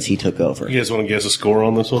water since he took over. You guys want to guess a score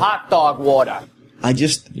on this one? Hot dog water.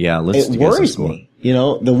 It worries me.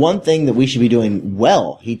 The one thing that we should be doing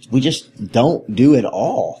well, we just don't do it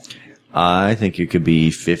all. I think it could be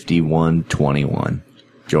 51-21,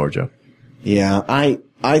 Georgia. Yeah,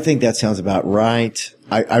 I think that sounds about right.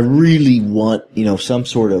 I really want, some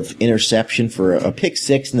sort of interception for a pick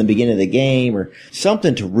 6 in the beginning of the game or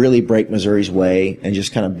something to really break Missouri's way and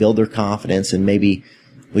just kind of build their confidence, and maybe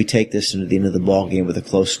we take this into the end of the ball game with a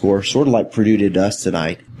close score, sort of like Purdue did to us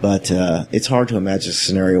tonight. But it's hard to imagine a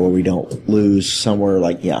scenario where we don't lose somewhere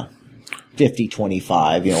like,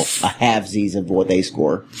 50-25, a halvesies of what they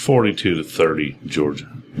score. 42-30,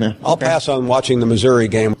 Georgia. No. I'll pass on watching the Missouri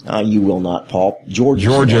game. You will not, Paul.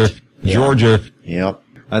 Georgia. Yep.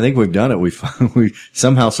 I think we've done it. We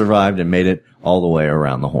somehow survived and made it all the way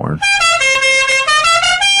around the horn.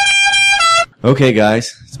 Okay,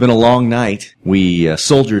 guys, it's been a long night. We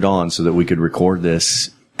soldiered on so that we could record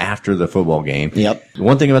this after the football game. Yep.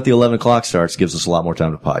 One thing about the 11 o'clock starts gives us a lot more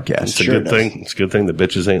time to podcast. It's a good thing. It's a good thing the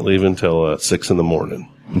bitches ain't leaving till 6 in the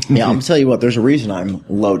morning. Yeah, I'm tell you what. There's a reason I'm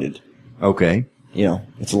loaded. Okay.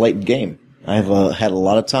 It's a late game. I've had a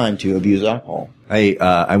lot of time to abuse alcohol. Hey,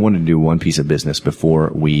 I wanted to do one piece of business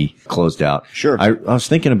before we closed out. Sure. I was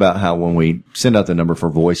thinking about how when we send out the number for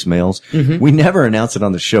voicemails, we never announce it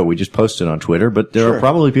on the show. We just post it on Twitter. But there are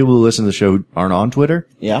probably people who listen to the show who aren't on Twitter.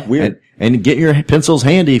 Yeah, weird. And get your pencils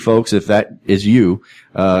handy, folks, if that is you.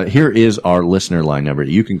 Here is our listener line number.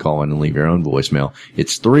 You can call in and leave your own voicemail.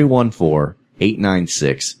 It's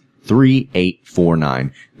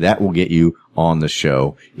 314-896-3849. That will get you on the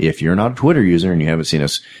show if you're not a Twitter user and you haven't seen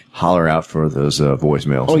us holler out for those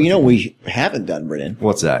voicemails. Oh, we haven't done, Brennan.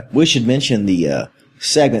 What's that? We should mention the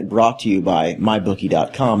segment brought to you by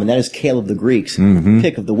mybookie.com, and that is Caleb the Greek's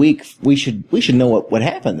pick of the week. We should know what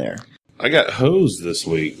happened there. I got hosed this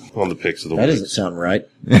week on the picks of the week. That doesn't sound right.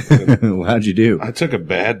 How'd you do? I took a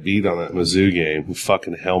bad beat on that Mizzou game.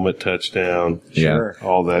 Fucking helmet touchdown. Sure.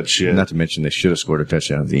 All that shit. Not to mention they should have scored a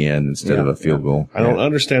touchdown at the end instead of a field goal. I don't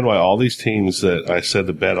understand why all these teams that I said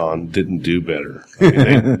to bet on didn't do better. I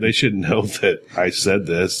mean, they should know that I said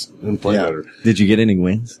this and play better. Did you get any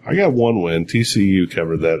wins? I got one win. TCU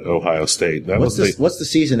covered that Ohio State. What's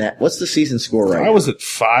the season score right I was at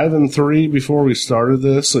 5-3 before we started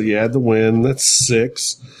this, so you had the win. That's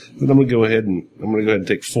 6. Then I'm gonna go ahead and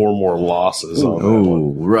take 4 more losses on that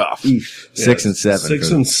one. Rough. 6 and 7.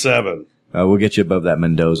 6 and 7. We'll get you above that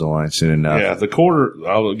Mendoza line soon enough. Yeah, the quarter.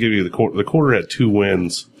 I'll give you the quarter. The quarter had 2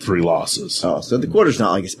 wins, 3 losses. Oh, so the quarter's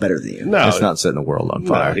not like it's better than you. No, it's not setting the world on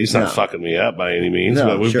fire. No, he's not fucking me up by any means. No,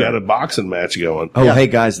 but we've sure. got a boxing match going. Oh, hey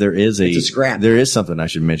guys, there is It's a scrap. There is something I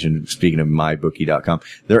should mention. Speaking of MyBookie.com,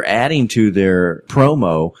 they're adding to their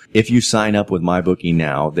promo. If you sign up with MyBookie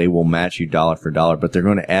now, they will match you dollar for dollar, but they're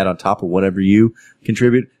going to add on top of whatever you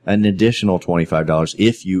contribute an additional $25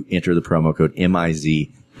 if you enter the promo code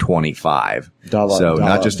MIZ25. So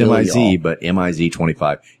not just MIZ, but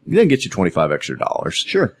MIZ25. Then get you $25 extra dollars.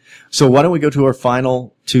 Sure. So why don't we go to our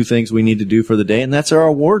final 2 things we need to do for the day, and that's our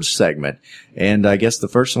awards segment. And I guess the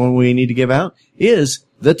first one we need to give out is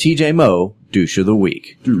the TJ Moe Douche of the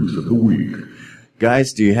Week. Douche of the Week.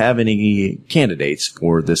 Guys, do you have any candidates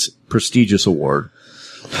for this prestigious award?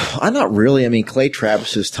 I'm not really. I mean, Clay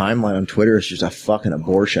Travis's timeline on Twitter is just a fucking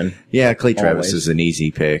abortion. Yeah, Clay Travis is an easy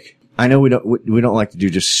pick. I know we don't like to do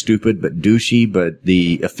just stupid but douchey, but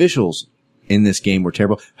the officials in this game were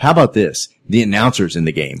terrible. How about this? The announcers in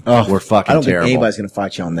the game were fucking terrible. I don't think anybody's going to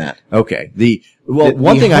fight you on that. Okay.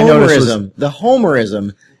 One thing I noticed was the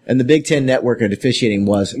homerism and the Big Ten Network of officiating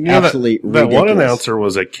was absolutely ridiculous. That one announcer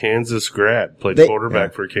was a Kansas grad, played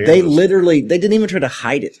quarterback for Kansas. They didn't even try to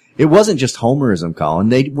hide it. It wasn't just homerism, Colin.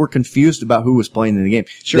 They were confused about who was playing in the game.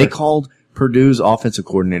 Sure. They called Purdue's offensive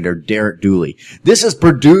coordinator, Derek Dooley. This is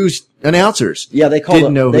Purdue's announcers. Yeah, they called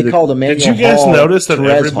Emmanuel Did you guys Hall, notice that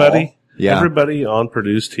Perez Hall. everybody on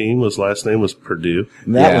Purdue's team was last name was Purdue?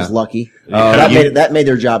 That was lucky. That made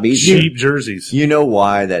their job easier. Cheap jerseys. You know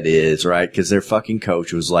why that is, right? Because their fucking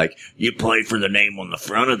coach was like, you play for the name on the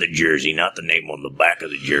front of the jersey, not the name on the back of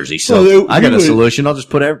the jersey. So I got a solution. I'll just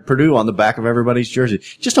put Purdue on the back of everybody's jersey.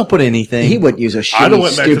 Just don't put anything. He wouldn't use a shitty,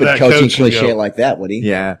 stupid coaching cliche like that, would he?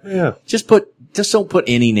 Yeah. Just don't put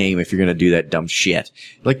any name if you're going to do that dumb shit.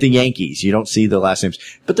 Like the Yankees, you don't see the last names.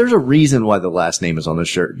 But there's a reason why the last name is on the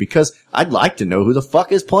shirt, because I'd like to know who the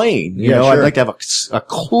fuck is playing. You know, I'd like to have a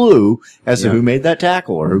clue as to who made that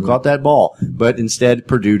tackle or who caught that ball. But instead,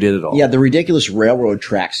 Purdue did it all. Yeah, the ridiculous railroad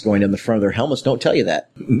tracks going down the front of their helmets don't tell you that.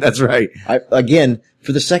 That's right. Again,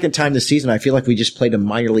 for the second time this season, I feel like we just played a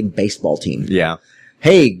minor league baseball team. Yeah.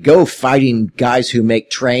 Hey, go fighting guys who make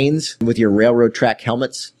trains with your railroad track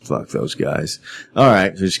helmets. Fuck those guys. All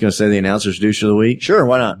right. So just going to say the announcer's douche of the week? Sure,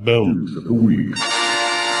 why not? Boom.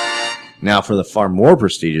 Now for the far more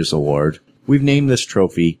prestigious award, we've named this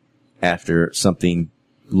trophy after something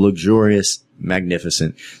luxurious,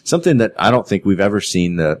 magnificent, something that I don't think we've ever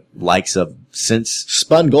seen the likes of since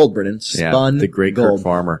Spun gold, Brennan. Spun the great gold. Kurt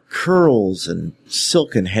Farmer. Curls and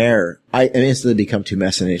silken hair. I instantly become too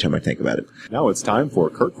messy anytime I think about it. Now it's time for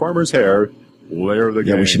Kurt Farmer's hair. Layer of the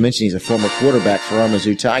game. Yeah, we should mention he's a former quarterback for our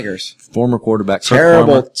Mizzou Tigers. Former quarterback.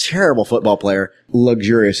 Terrible football player.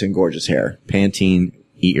 Luxurious and gorgeous hair. Pantene,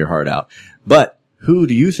 eat your heart out. But who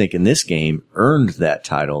do you think in this game earned that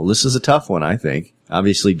title? This is a tough one, I think.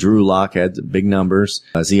 Obviously, Drew Lock had the big numbers,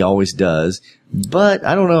 as he always does. But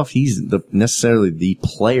I don't know if he's necessarily the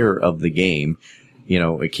player of the game. You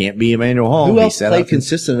know, it can't be Emmanuel Hall. Who else played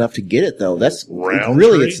consistent enough to get it, though? That's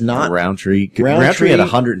really, it's not. Roundtree had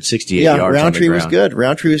 168 yards. Roundtree on the was good.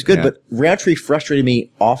 Roundtree was good, but Roundtree frustrated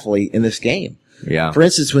me awfully in this game. Yeah. For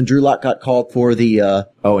instance, when Drew Lock got called for the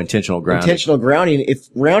intentional grounding, if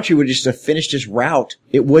Roundtree would just have finished his route,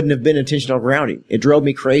 it wouldn't have been intentional grounding. It drove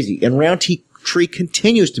me crazy. And Roundtree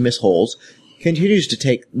continues to miss holes, continues to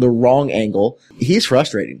take the wrong angle. He's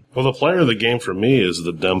frustrating. Well, the player of the game for me is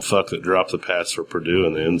the dumb fuck that dropped the pass for Purdue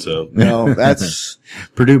in the end zone. No, that's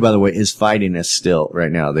Purdue, by the way, is fighting us still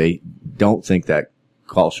right now. They don't think that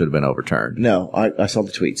call should have been overturned. No, I saw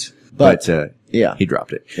the tweets, but he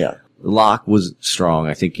dropped it. Yeah. Locke was strong.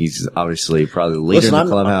 I think he's obviously probably the leader in the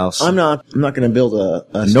clubhouse. I'm not going to build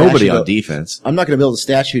a nobody on defense. I'm not going to build a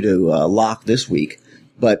statue to Locke this week,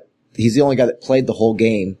 but he's the only guy that played the whole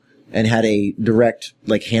game and had a direct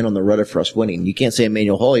hand on the rudder for us winning. You can't say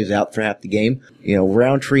Emmanuel Hall was out for half the game. You know,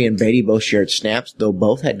 Roundtree and Beatty both shared snaps, though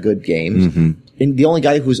both had good games. Mm-hmm. And the only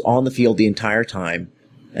guy who was on the field the entire time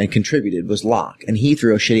and contributed was Locke. And he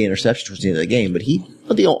threw a shitty interception towards the end of the game, but he,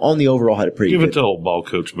 on the overall, had a pretty Give good. it to old ball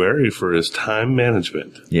coach Barry for his time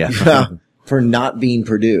management. Yeah. For not being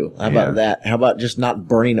Purdue. How about that? How about just not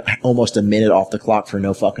burning almost a minute off the clock for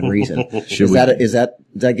no fucking reason? Does that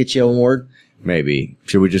get you an award? Maybe.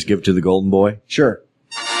 Should we just give it to the Golden Boy? Sure.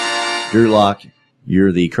 Drew Lock,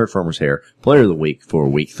 you're the Kirk Farmer's Hair Player of the Week for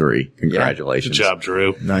Week 3. Congratulations. Good job,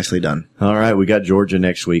 Drew. Nicely done. All right, we got Georgia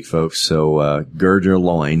next week, folks, so gird your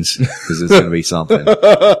loins, because it's going to be something.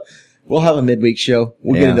 We'll have a midweek show.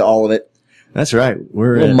 We'll get into all of it. That's right. I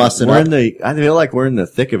feel like we're in the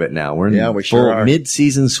thick of it now. We're in we full sure are.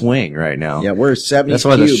 mid-season swing right now. Yeah, we're 70 That's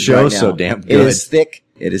why the cubed show's right so now. damn good. It is thick.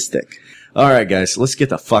 It is thick. All right, guys, let's get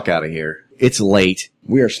the fuck out of here. It's late.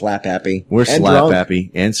 We are slap happy. We're And slap drunk.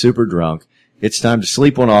 happy and super drunk. It's time to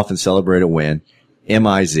sleep one off and celebrate a win.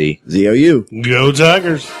 M-I-Z. Z-O-U. Go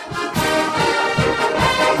Tigers.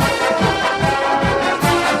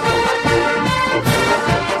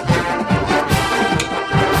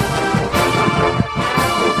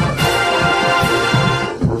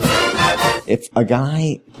 If a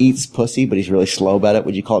guy eats pussy, but he's really slow about it,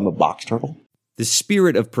 would you call him a box turtle? The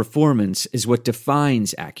spirit of performance is what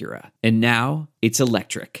defines Acura. And now, it's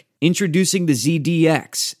electric. Introducing the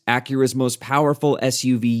ZDX, Acura's most powerful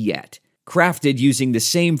SUV yet. Crafted using the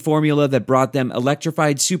same formula that brought them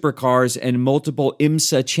electrified supercars and multiple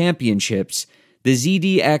IMSA championships, the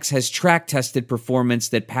ZDX has track-tested performance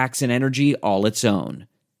that packs an energy all its own.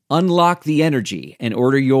 Unlock the energy and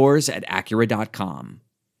order yours at Acura.com.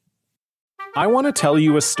 I want to tell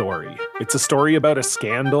you a story. It's a story about a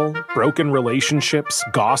scandal, broken relationships,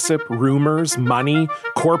 gossip, rumors, money,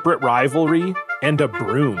 corporate rivalry, and a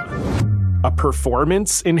broom. A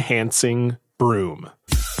performance-enhancing broom.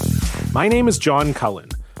 My name is John Cullen.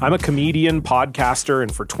 I'm a comedian, podcaster,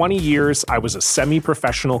 and for 20 years, I was a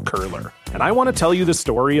semi-professional curler. And I want to tell you the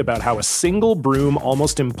story about how a single broom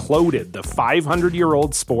almost imploded the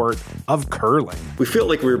 500-year-old sport of curling. We feel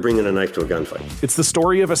like we were bringing a knife to a gunfight. It's the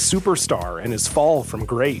story of a superstar and his fall from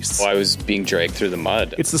grace. Well, I was being dragged through the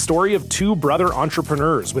mud. It's the story of two brother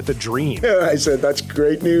entrepreneurs with a dream. I said, that's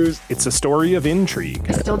great news. It's a story of intrigue.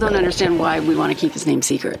 I still don't understand why we want to keep his name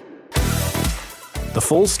secret. The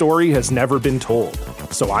full story has never been told,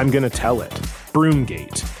 so I'm going to tell it.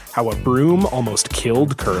 Broomgate, how a broom almost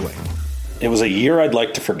killed curling. It was a year I'd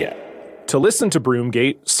like to forget. To listen to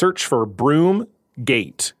Broomgate, search for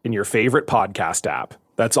Broomgate in your favorite podcast app.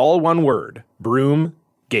 That's all one word,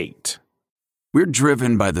 Broomgate. We're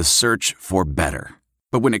driven by the search for better.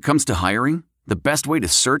 But when it comes to hiring, the best way to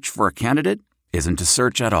search for a candidate isn't to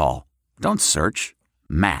search at all. Don't search,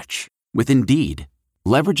 match with Indeed.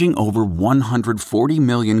 Leveraging over 140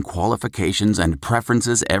 million qualifications and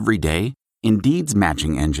preferences every day, Indeed's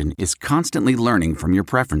matching engine is constantly learning from your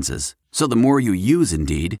preferences. So the more you use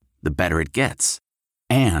Indeed, the better it gets.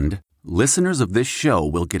 And listeners of this show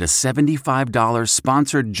will get a $75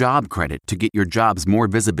 sponsored job credit to get your jobs more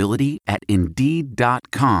visibility at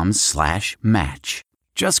Indeed.com/match.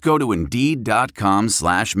 Just go to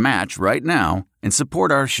Indeed.com/match right now and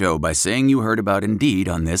support our show by saying you heard about Indeed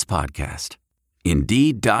on this podcast.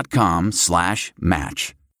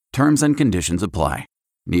 Indeed.com/match. Terms and conditions apply.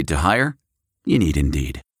 Need to hire? You need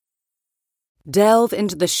Indeed. Delve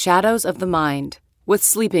into the shadows of the mind with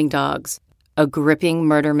Sleeping Dogs, a gripping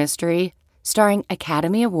murder mystery starring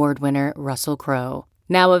Academy Award winner Russell Crowe.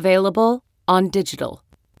 Now available on digital.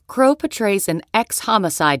 Crowe portrays an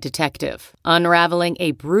ex-homicide detective unraveling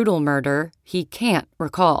a brutal murder he can't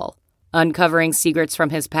recall. Uncovering secrets from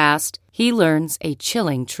his past, he learns a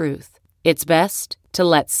chilling truth. It's best to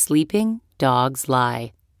let sleeping dogs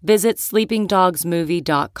lie. Visit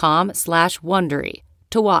sleepingdogsmovie.com/Wondery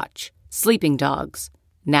to watch Sleeping Dogs,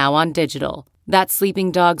 now on digital. That's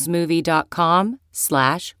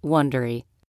sleepingdogsmovie.com/Wondery.